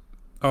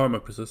 Ja,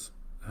 men precis.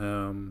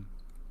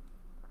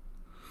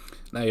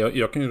 Nej,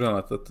 jag kan ju känna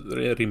att ett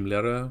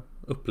rimligare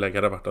upplägg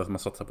hade varit att man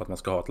satsar på att man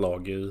ska ha ett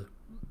lag i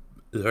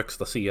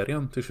högsta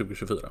serien till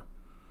 2024.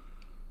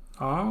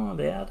 Ja,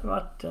 det hade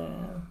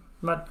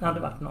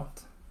varit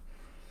något.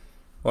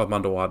 Och att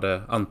man då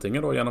hade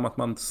antingen då genom att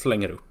man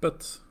slänger upp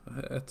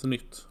ett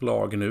nytt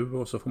lag nu,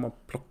 och så får man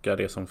plocka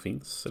det som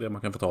finns, det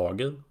man kan få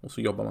tag i, och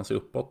så jobbar man sig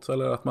uppåt.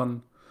 Eller att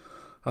man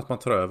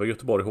tar över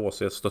Göteborg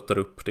HC, stöttar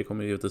upp. Det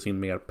kommer ju givetvis in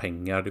mer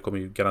pengar. Det kommer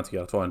ju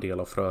garanterat vara en del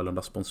av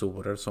Frölunda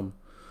sponsorer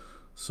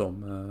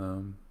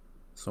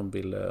som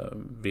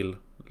vill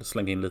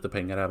slänga in lite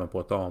pengar även på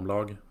ett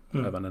damlag.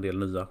 Även en del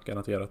nya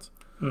garanterat.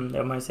 Det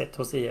har man ju sett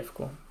hos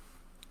IFK.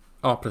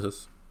 Ja,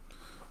 precis.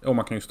 Och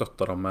man kan ju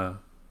stötta dem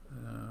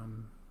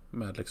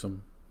med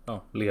liksom,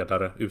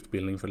 ledare,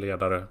 utbildning för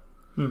ledare.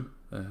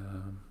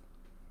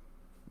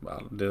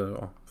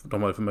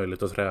 De har ju för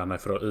möjlighet att träna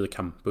i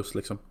campus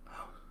liksom.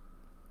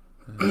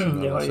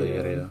 Det har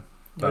ju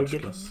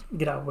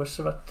Grauers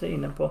varit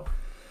inne på.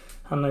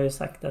 Han har ju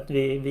sagt att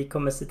vi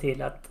kommer se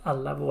till att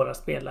alla våra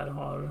spelare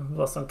har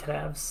vad som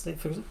krävs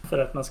för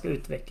att man ska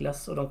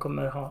utvecklas, och de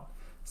kommer ha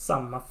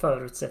samma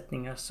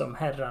förutsättningar som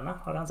herrarna,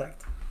 har han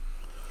sagt.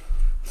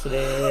 Så det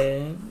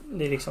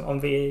är liksom om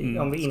vi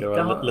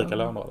inte har lika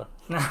lön då, eller?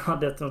 Nej,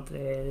 det tror inte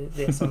det är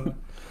det som.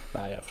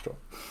 Nej, jag förstår.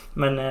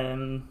 Men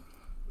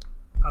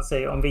han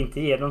säger om vi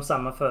inte ger dem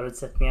samma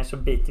förutsättningar så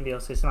biter vi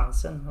oss i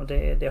svansen, och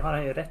det har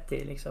han ju rätt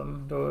i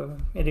liksom. Då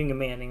är det ingen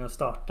mening att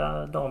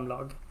starta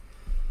damlag.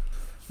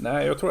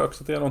 Nej, jag tror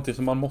också att det är någonting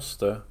som man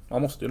måste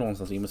ju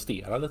någonstans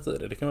investera lite i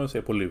det. Det kan man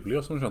se på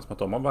Luleå, som känns som att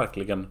de har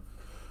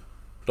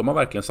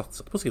verkligen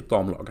satsat på sitt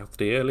damlag. Att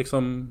det är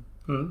liksom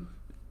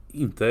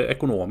inte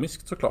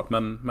ekonomiskt såklart,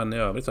 men i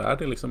övrigt så är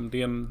det liksom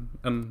det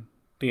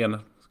är en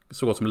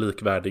så gott som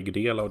likvärdig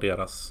del av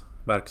deras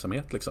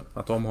verksamhet liksom.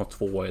 Att de har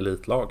 2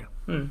 elitlag.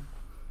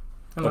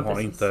 Ja, de har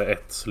precis. Inte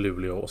ett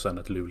Luleå och sen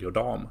ett Luleå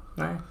dam.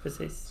 Nej,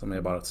 precis. Som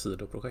är bara ett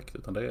sidoprojekt,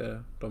 utan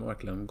de har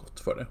verkligen gått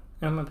för det.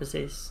 Ja, men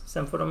precis.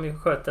 Sen får de ju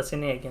sköta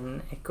sin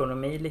egen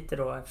ekonomi lite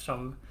då,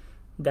 eftersom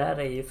där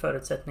är ju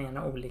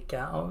förutsättningarna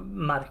olika av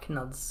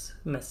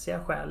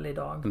marknadsmässiga skäl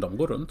idag. Men de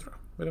går runt, tror jag.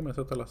 Vill jag med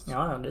sätta läst.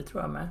 Ja, det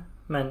tror jag med.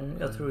 Men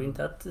jag tror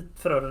inte att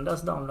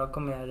Frölundas damlag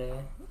kommer göra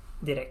det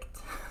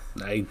direkt.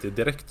 Nej, inte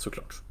direkt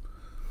såklart.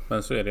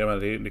 Men så är det,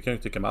 det kan jag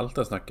ju tycka med allt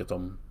det snacket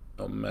om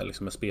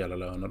liksom med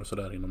spelarlöner och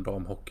sådär inom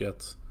damhockey,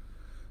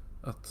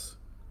 att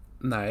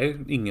nej,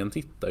 ingen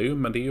tittar ju,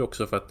 men det är ju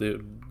också för att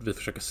vi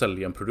försöker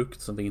sälja en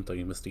produkt som vi inte har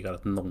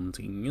investerat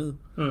någonting i.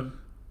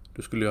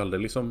 Du skulle ju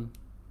aldrig liksom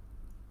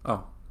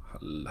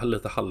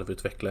lite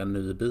halvutveckla en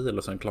ny bil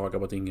och sen klaga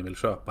på att ingen vill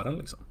köpa den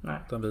liksom.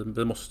 Utan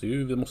vi måste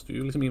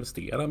ju liksom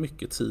investera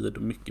mycket tid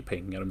och mycket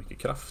pengar och mycket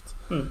kraft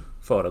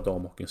för att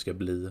damhockeyn ska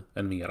bli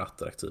en mer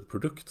attraktiv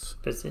produkt.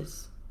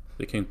 Precis.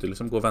 Vi kan ju inte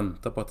liksom gå och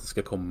vänta på att det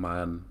ska komma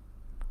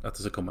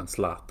en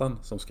Zlatan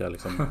som ska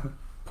liksom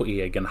på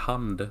egen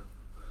hand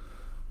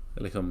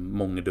liksom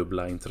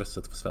mångdubbla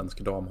intresset för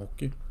svensk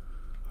damhockey.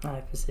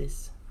 Nej,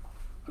 precis.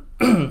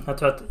 Jag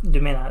tror att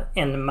du menar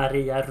en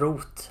Maria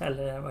Roth,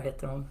 eller vad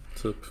heter hon?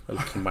 Typ,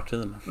 eller Kim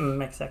Martin.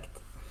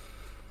 Exakt.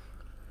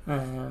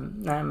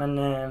 Nej, men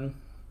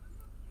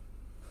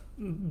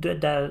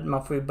där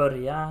man får ju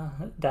börja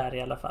där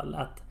i alla fall,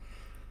 att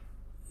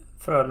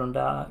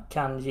Frölunda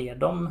kan ge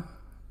dem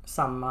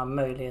samma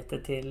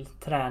möjligheter till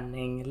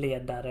träning,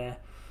 ledare,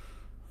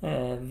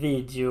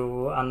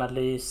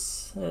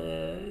 videoanalys,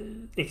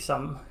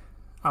 liksom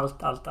allt.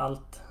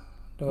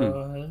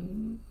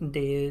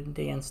 Det är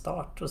en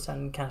start och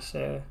sen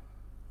kanske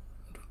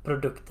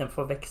produkten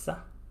får växa.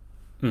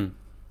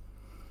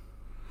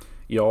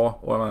 Ja,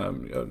 och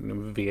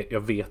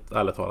jag vet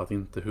ärligt talat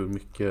inte hur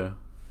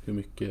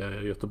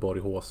mycket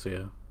Göteborg HC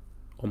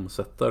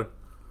omsätter.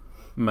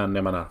 Men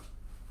jag menar,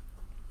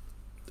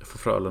 för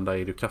Frölunda är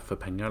det ju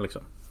kaffepengar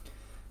liksom.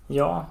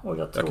 Ja, och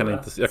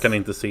jag kan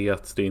inte se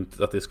att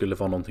det skulle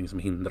vara någonting som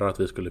hindrar att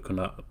vi skulle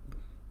kunna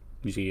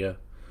ge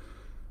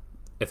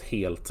ett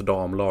helt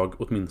damlag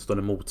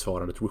åtminstone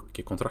motsvarande ett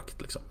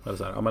rookie-kontrakt liksom. Eller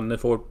så här, ja, men ni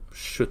får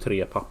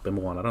 23 papp i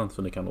månaden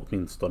så ni kan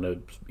åtminstone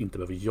inte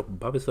behöva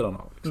jobba vid sidan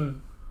av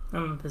liksom. Ja,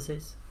 men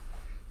precis.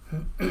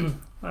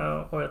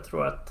 Och jag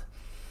tror att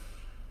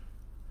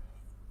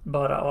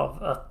bara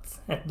av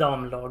att ett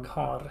damlag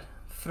har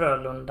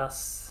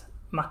Frölundas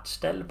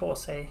matchställ på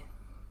sig,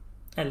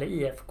 eller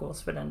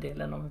IFKs för den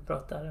delen om vi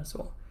pratar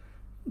så,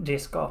 det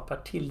skapar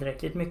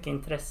tillräckligt mycket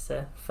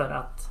intresse för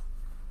att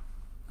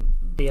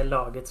det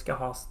laget ska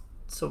ha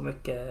så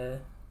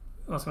mycket,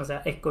 vad ska man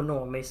säga,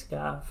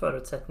 ekonomiska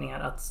förutsättningar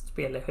att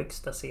spela i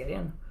högsta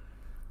serien.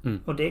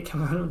 Och det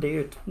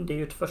är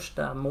ju ett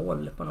första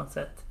mål på något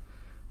sätt.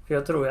 För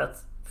jag tror ju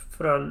att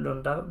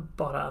Frölunda,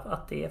 bara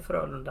att det är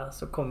Frölunda,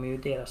 så kommer ju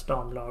deras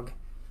damlag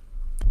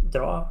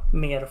dra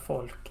mer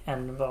folk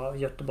än vad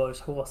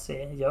Göteborgs HC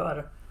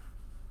gör.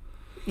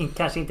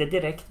 Kanske inte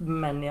direkt,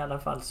 men i alla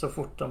fall så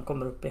fort de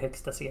kommer upp i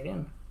högsta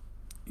serien.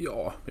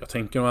 Ja, jag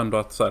tänker nog ändå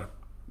att så här,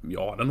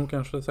 ja, det är nog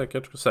kanske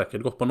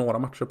säkert gått på några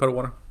matcher per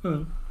år.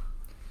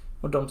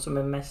 Och de som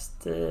är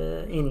mest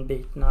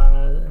inbitna,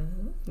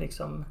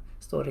 liksom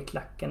står i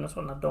klacken och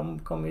sådana, de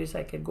kommer ju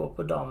säkert gå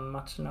på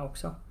dammatcherna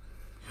också.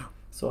 Ja.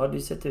 Så har det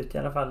ju sett ut i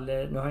alla fall.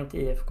 Nu har inte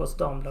IFKs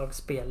damlag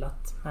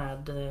spelat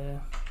med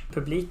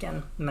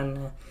publiken, men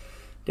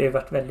det har ju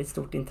varit väldigt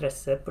stort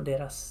intresse på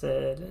deras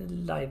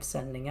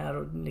livesändningar,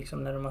 och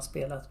liksom när de har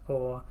spelat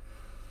på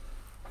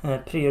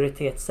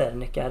Prioritet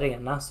Serneke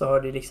Arena så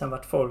har det liksom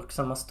varit folk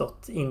som har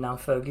stått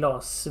innanför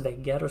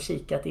glasväggar och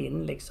kikat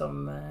in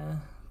liksom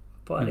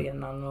på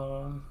arenan.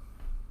 Och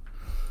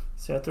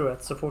så jag tror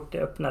att så fort det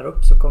öppnar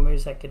upp så kommer ju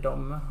säkert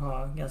de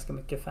ha ganska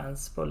mycket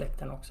fans på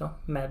läktaren också,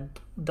 med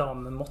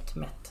dammått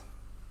mätt.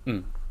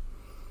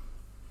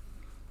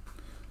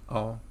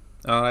 Ja,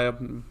 jag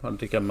hade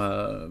tyckt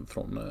med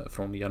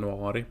från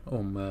januari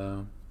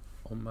om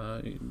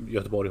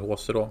Göteborg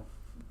HC då.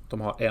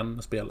 De har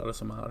en spelare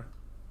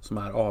som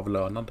är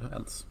avlönad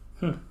ens.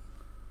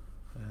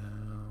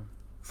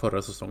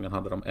 Förra säsongen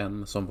hade de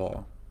en som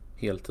var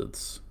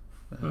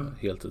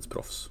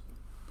heltidsproffs.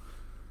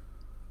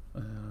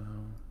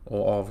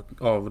 Och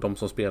av de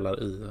som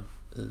spelar i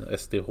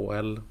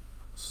SDHL,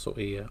 så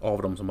är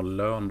av de som har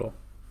lön då,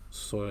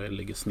 så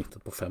ligger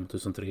snittet på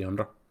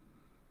 5300.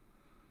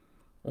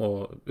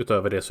 Och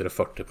utöver det så är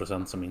det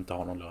 40% som inte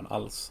har någon lön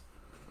alls.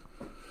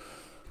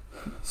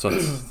 Så att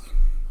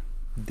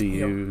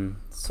det är ju,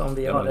 som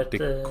vi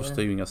det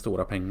kostar ju inga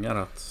stora pengar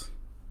att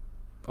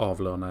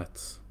avlöna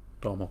ett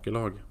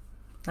damhockeylag.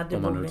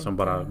 Om man nu liksom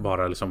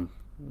bara liksom,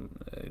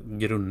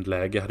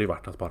 grundläge hade ju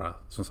varit att bara,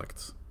 som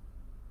sagt,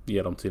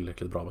 ge dem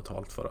tillräckligt bra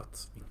betalt för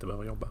att inte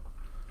behöva jobba.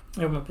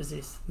 Jo, men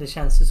precis. Det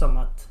känns ju som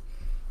att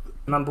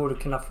man borde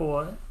kunna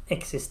få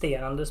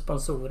existerande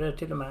sponsorer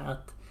till och med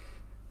att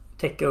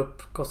täcka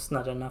upp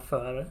kostnaderna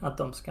för att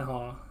de ska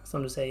ha,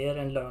 som du säger,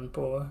 en lön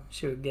på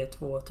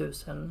 22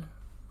 000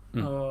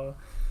 och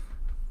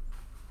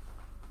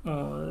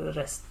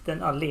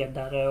resten av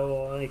ledare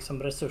och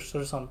liksom resurser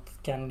och sånt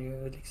kan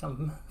ju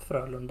liksom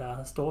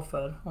Frölunda stå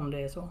för, om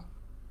det är så.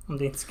 Om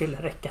det inte skulle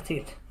räcka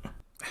till.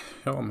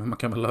 Ja, men man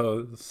kan väl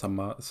ha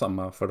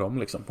samma för dem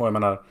liksom. Och jag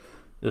menar,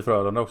 i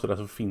Frölunda också, där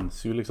så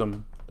finns ju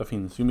liksom, där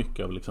finns ju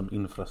mycket av liksom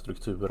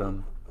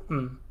infrastrukturen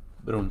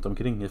runt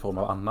omkring i form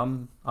av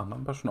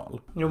annan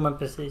personal. Jo, men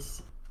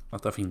precis.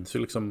 Att där finns ju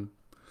liksom,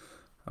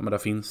 ja, men där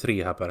finns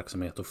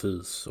rehabverksamhet och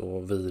fys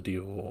och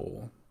video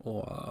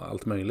och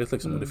allt möjligt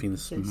liksom. Och det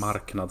finns precis.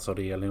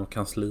 Marknadsavdelning och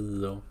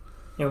kansli och...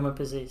 Jo, men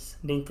precis.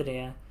 Det är inte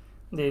det.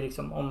 Det är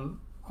liksom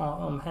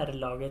om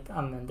herrlaget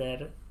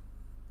använder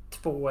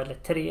 2 eller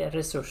 3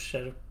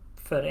 resurser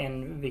för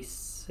en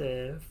viss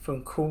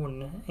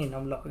funktion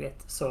inom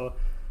laget, så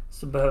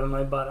så behöver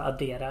man ju bara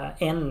addera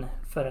en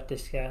för att det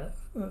ska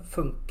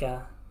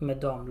funka med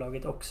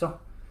damlaget också.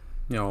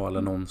 Ja,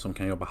 eller någon som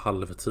kan jobba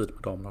halvtid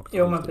med damlaget.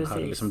 Jo, men precis.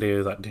 Liksom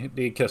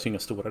det krävs inga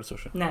stora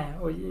resurser. Nej,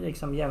 och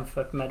liksom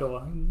jämfört med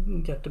då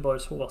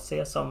Göteborgs HC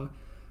som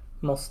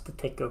måste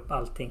täcka upp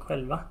allting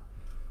själva.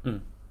 Mm.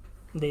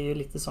 Det är ju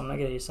lite sådana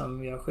grejer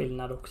som gör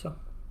skillnad också.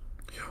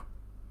 Ja.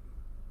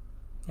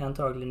 Det är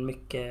antagligen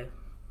mycket,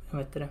 jag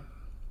vet inte,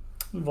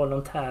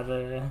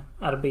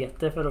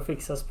 volontärarbete för att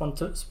fixa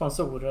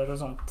sponsorer och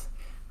sånt.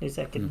 Det är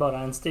säkert bara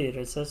en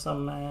styrelse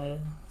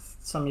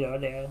som gör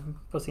det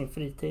på sin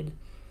fritid.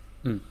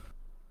 Mm.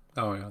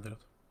 Ja, det är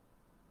rätt.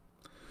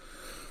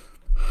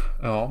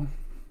 Ja,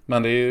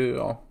 men det är ju,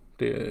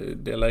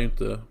 det lär ju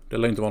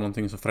inte vara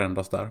någonting som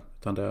förändras där,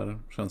 utan det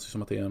känns ju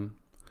som att det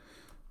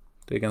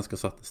är ganska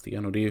satt i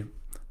sten, och det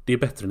är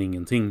bättre än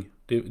ingenting.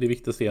 Det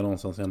viktigaste är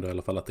någonstans ändå i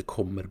alla fall att det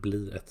kommer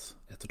bli ett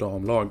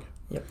damlag.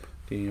 Yep.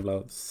 Det är en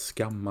jävla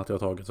skam att det har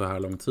tagit så här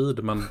lång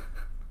tid, men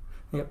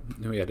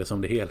nu är det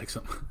som det är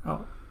liksom.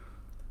 Ja.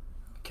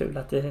 Kul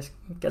att det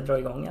ska dra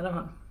igång i alla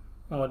fall.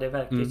 Och det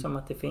verkar som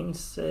att det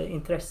finns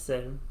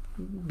intresse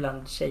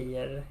bland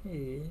tjejer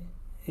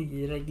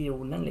i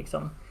regionen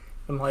liksom.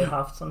 De har ju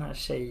haft sådana här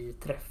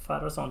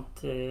tjejträffar och sånt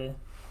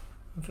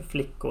för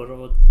flickor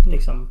och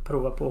liksom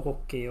prova på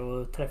hockey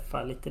och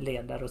träffa lite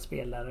ledare och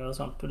spelare och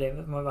sånt. Och det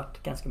har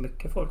varit ganska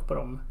mycket folk på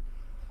dem.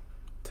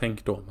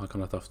 Tänk då, man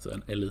kunde ha haft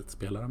en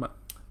elitspelare med.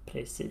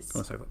 Precis. Man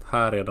har sagt att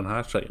här är den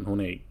här tjejen,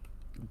 hon är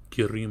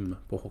grym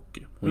på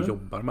hockey. Hon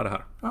jobbar med det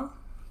här. Ja,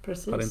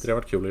 precis. Hade inte det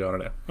varit kul att göra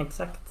det?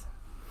 Exakt.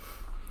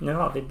 Nu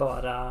har vi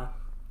bara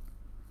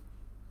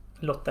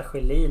Lotta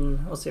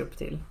Schelin att se upp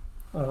till.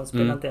 Och hon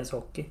spelar inte ens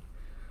hockey.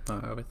 Nej,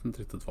 jag vet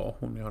inte riktigt vad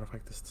hon gör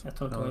faktiskt. Jag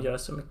tror inte hon gör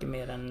så mycket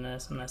mer än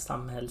sådana här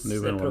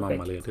samhällsprojekt. Nu är hon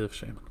mammaledig i och för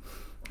sig.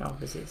 Ja,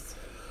 precis.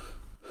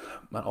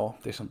 Men ja,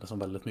 det kändes som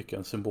väldigt mycket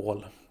en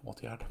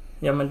symbolåtgärd.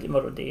 Ja, men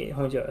vadå det?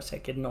 Hon gör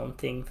säkert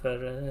någonting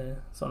för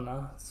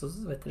sådana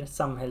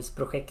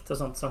samhällsprojekt och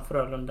sånt som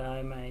Frölunda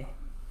är med i.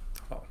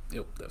 Ja,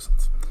 jo, det är sant.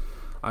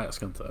 Nej, jag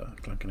ska inte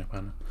klanka ner på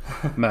henne.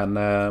 Men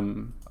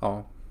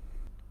ja,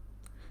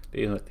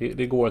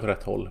 det går åt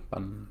rätt håll,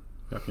 men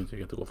jag kan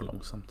tycka att det går för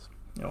långsamt.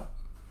 Ja.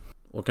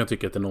 Och kan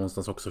tycka att det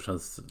någonstans också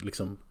känns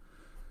liksom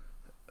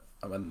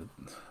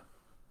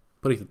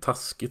på riktigt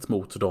taskigt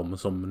mot de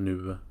som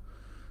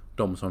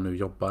nu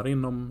jobbar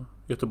inom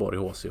Göteborg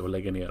HC och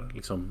lägger ner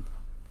liksom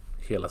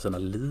hela sina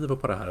liv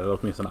på det här, eller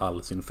åtminstone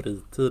all sin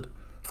fritid.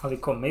 Ja, vi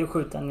kommer ju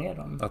skjuta ner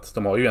dem. Att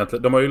de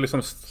har ju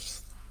liksom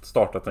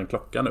startat en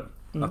klocka nu.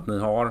 Att ni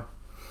har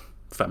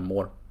 5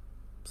 år.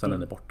 Sen är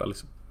ni borta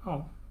liksom.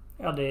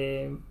 Ja,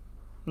 det är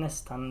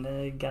nästan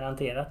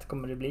garanterat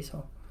kommer det bli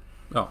så.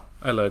 Ja,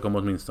 eller kommer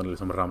åtminstone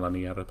liksom ramla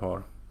ner ett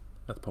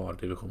par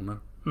divisioner.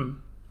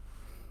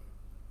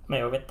 Men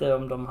jag vet inte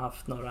om de har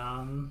haft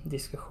några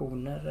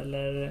diskussioner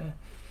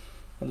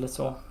eller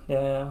så. Det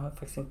har jag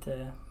faktiskt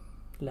inte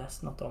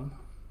läst något om.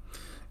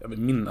 Jag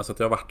vill minnas att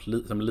det har varit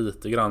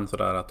lite grann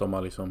sådär att de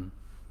har liksom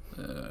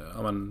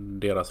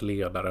deras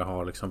ledare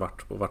har liksom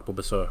varit på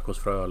besök hos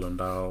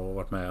Frölunda och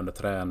varit med under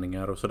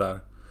träningar och sådär.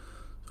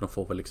 Så de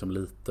får väl liksom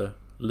lite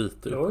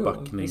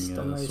uppbackning. Visst,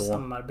 de har ju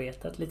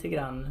samarbetat lite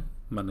grann.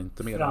 Men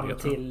inte mer fram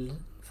till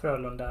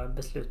Frölunda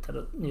beslutade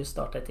att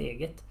starta ett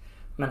eget.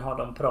 Men har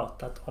de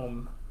pratat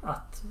om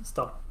att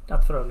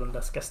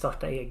Frölunda ska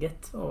starta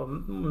eget och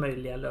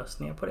möjliga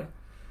lösningar på det?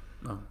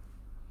 Ja.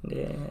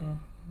 Det är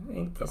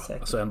inte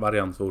säkert. Alltså en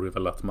variant vore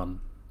väl att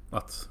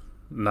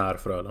när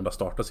Frölunda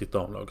startar sitt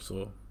damlag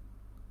så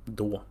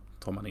då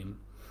tar man in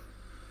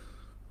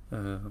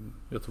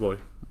Göteborg.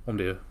 Om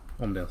det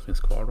ens finns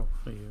kvar då.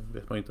 Det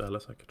vet man ju inte heller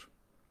säkert.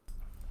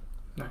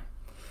 Nej.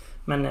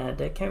 Men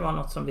det kan ju vara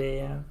något som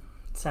vi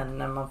sen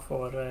när man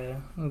får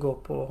gå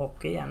på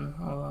hockey igen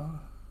och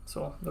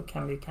så, då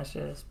kan vi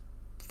kanske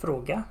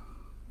fråga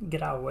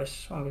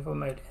Grauers om vi får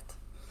möjlighet.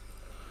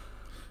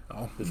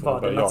 Ja, vi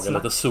får börja jaga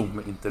lite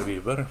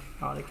Zoom-intervjuer.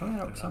 Ja, det kan vi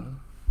göra också.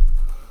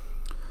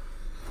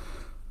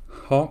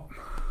 Ja.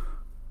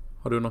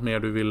 Har du något mer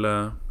du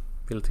vill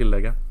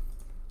tillägga?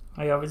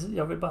 Ja,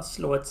 jag vill bara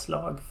slå ett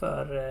slag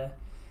för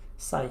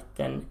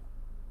sajten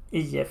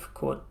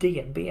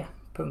ifkdb.se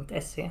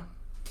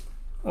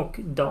och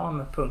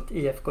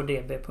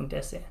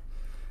dam.ifkdb.se.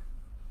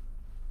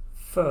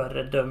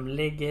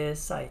 Föredömlig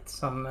sajt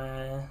som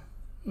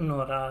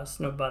några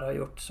snubbar har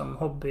gjort som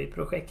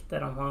hobbyprojekt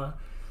där de har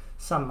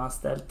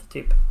sammanställt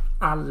typ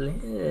all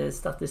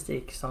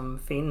statistik som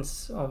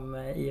finns om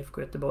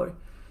IFK Göteborg.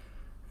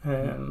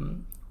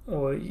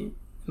 Och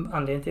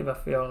anledningen till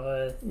varför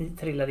jag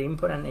trillade in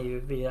på den är ju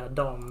via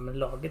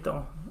damlaget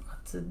då.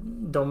 Att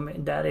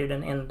där är ju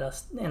den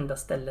enda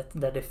stället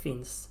där det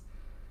finns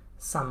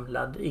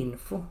samlad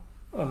info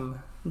om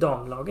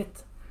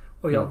damlaget.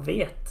 Och jag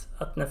vet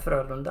att när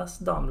Frölundas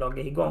damlag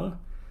är igång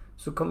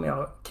så kommer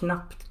jag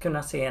knappt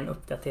kunna se en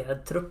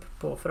uppdaterad trupp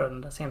på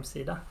Frölundas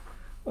hemsida.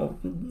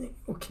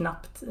 Och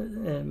knappt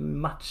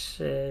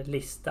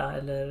matchlista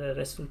eller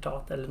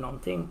resultat eller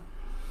någonting.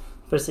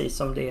 Precis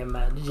som det är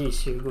med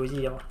J20 och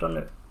J18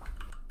 nu.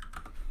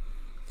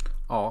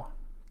 Ja,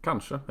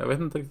 Kanske. Jag vet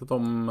inte riktigt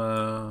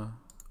om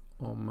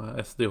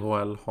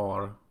SDHL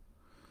har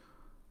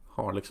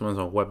liksom en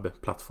sån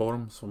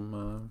webbplattform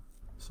som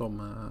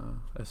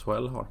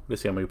SHL har. Det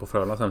ser man ju på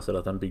Frölundas hemsida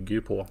att den bygger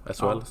ju på SHL.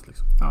 Ja.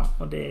 Liksom. Ja,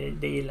 och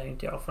det gillar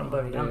inte jag från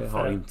början. Det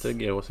har inte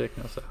GHC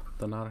kan jag säga.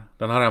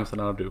 Den här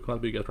hemsidan har du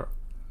kunnat bygga, tror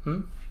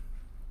jag.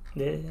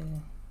 Det är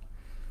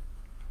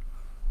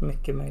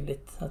mycket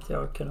möjligt att jag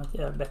har kunnat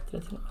göra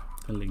bättre till och med.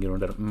 Den ligger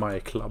under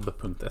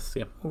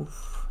myclub.se.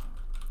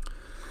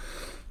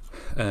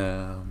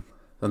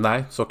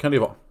 Nej, så kan det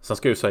ju vara. Sen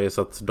ska ju sägas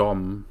att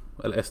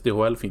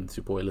SDHL finns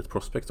ju på Elite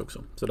Prospect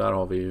också. Så där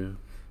har vi ju...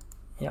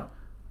 Ja.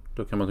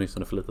 Då kan man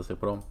åtminstone förlita sig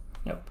på dem.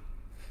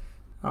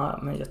 Ja,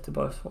 men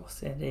Göteborgs HC,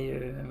 det är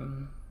ju...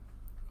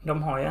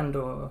 De har ju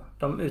ändå...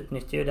 De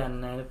utnyttjar ju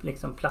den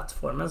liksom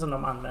plattformen som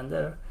de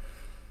använder.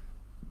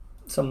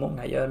 Som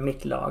många gör.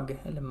 Mitt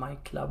lag, eller My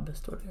Club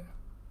står det ju.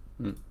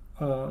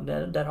 Och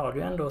där har du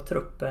ju ändå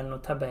truppen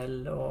och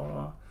tabell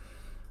och...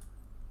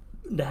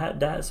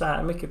 Så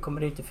här mycket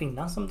kommer det inte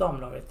finnas som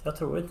damlaget. Jag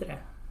tror inte det.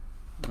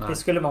 Nej, det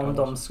skulle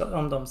vara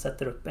om de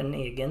sätter upp en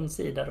egen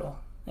sida då.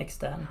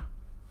 Extern.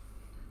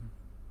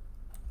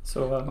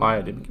 Så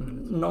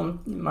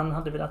man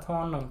hade velat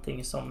ha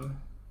någonting som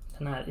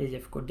den här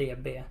IFK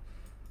DB.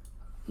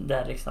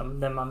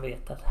 Där man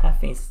vet att här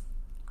finns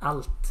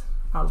allt.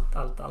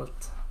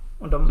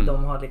 Och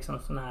de har liksom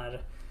sån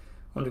här...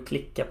 Om du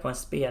klickar på en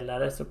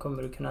spelare så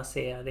kommer du kunna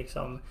se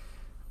liksom...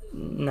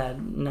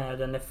 När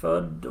den är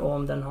född och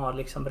om den har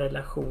liksom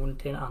relation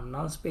till en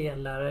annan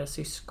spelare,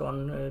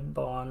 syskon,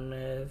 barn,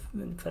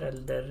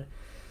 förälder,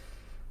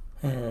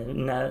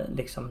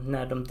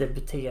 när de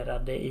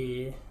debuterade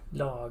i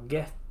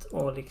laget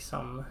och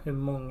liksom hur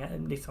många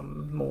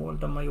liksom mål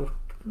de har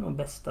gjort och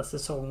bästa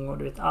säsong och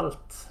du vet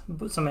allt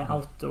som är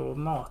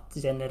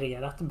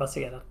automatgenererat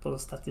baserat på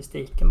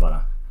statistiken bara.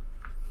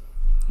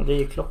 Och det är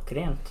ju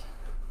klockrent.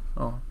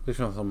 Ja, det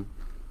känns som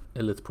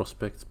Elite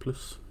Prospect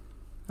plus.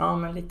 Ja,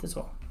 men lite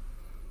så.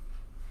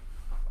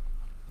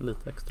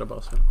 Lite extra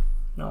bas.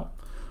 Ja,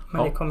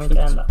 men det kommer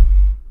inte hända.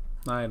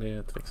 Nej, det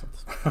är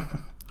tveksamt.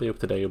 Det är upp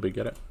till dig att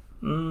bygga det.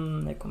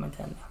 Det kommer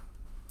inte hända.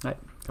 Nej,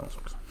 det kan vara så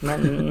också.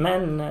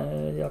 Men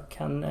jag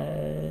kan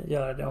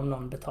göra det om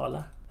någon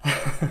betalar.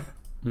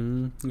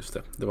 Just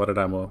det. Det var det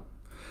där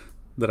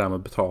med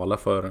att betala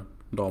för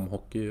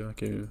damhockey.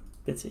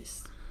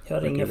 Precis.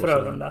 Jag ringer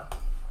Frölunda.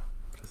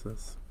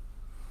 Precis.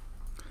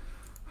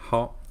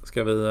 Ja,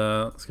 ska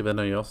vi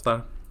nöja oss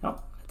där? Ja,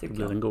 det tycker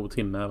jag. Det blir en god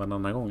timme även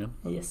denna gången.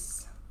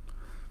 Yes.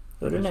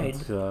 Då är du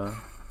nöjd? Ja,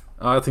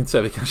 jag tänkte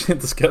säga att vi kanske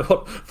inte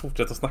ska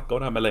fortsätta snacka om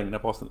det här med längre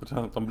på avsnitt.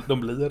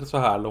 De blir så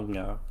här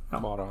långa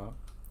bara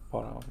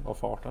av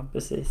farten.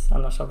 Precis,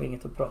 annars har vi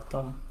inget att prata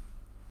om.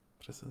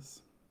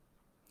 Precis.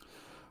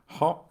 Vi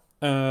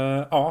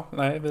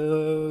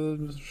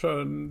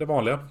kör det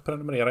vanliga.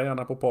 Prenumerera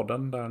gärna på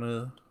podden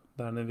där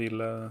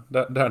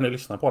ni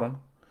lyssnar på den.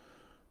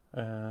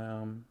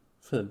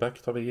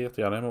 Feedback tar vi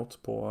jättegärna emot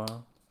på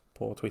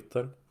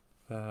Twitter.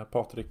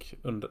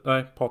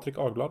 Patrik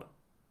Agblad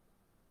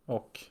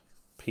och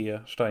P.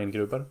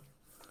 Steingruber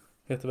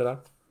heter vi där.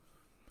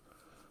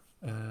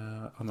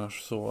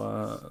 Annars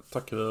så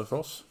tackar vi för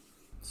oss.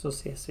 Så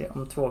ses vi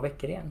om 2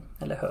 veckor igen.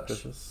 Eller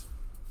hörs.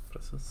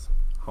 Precis.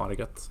 Ha det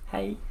gött.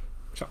 Hej.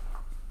 Ciao.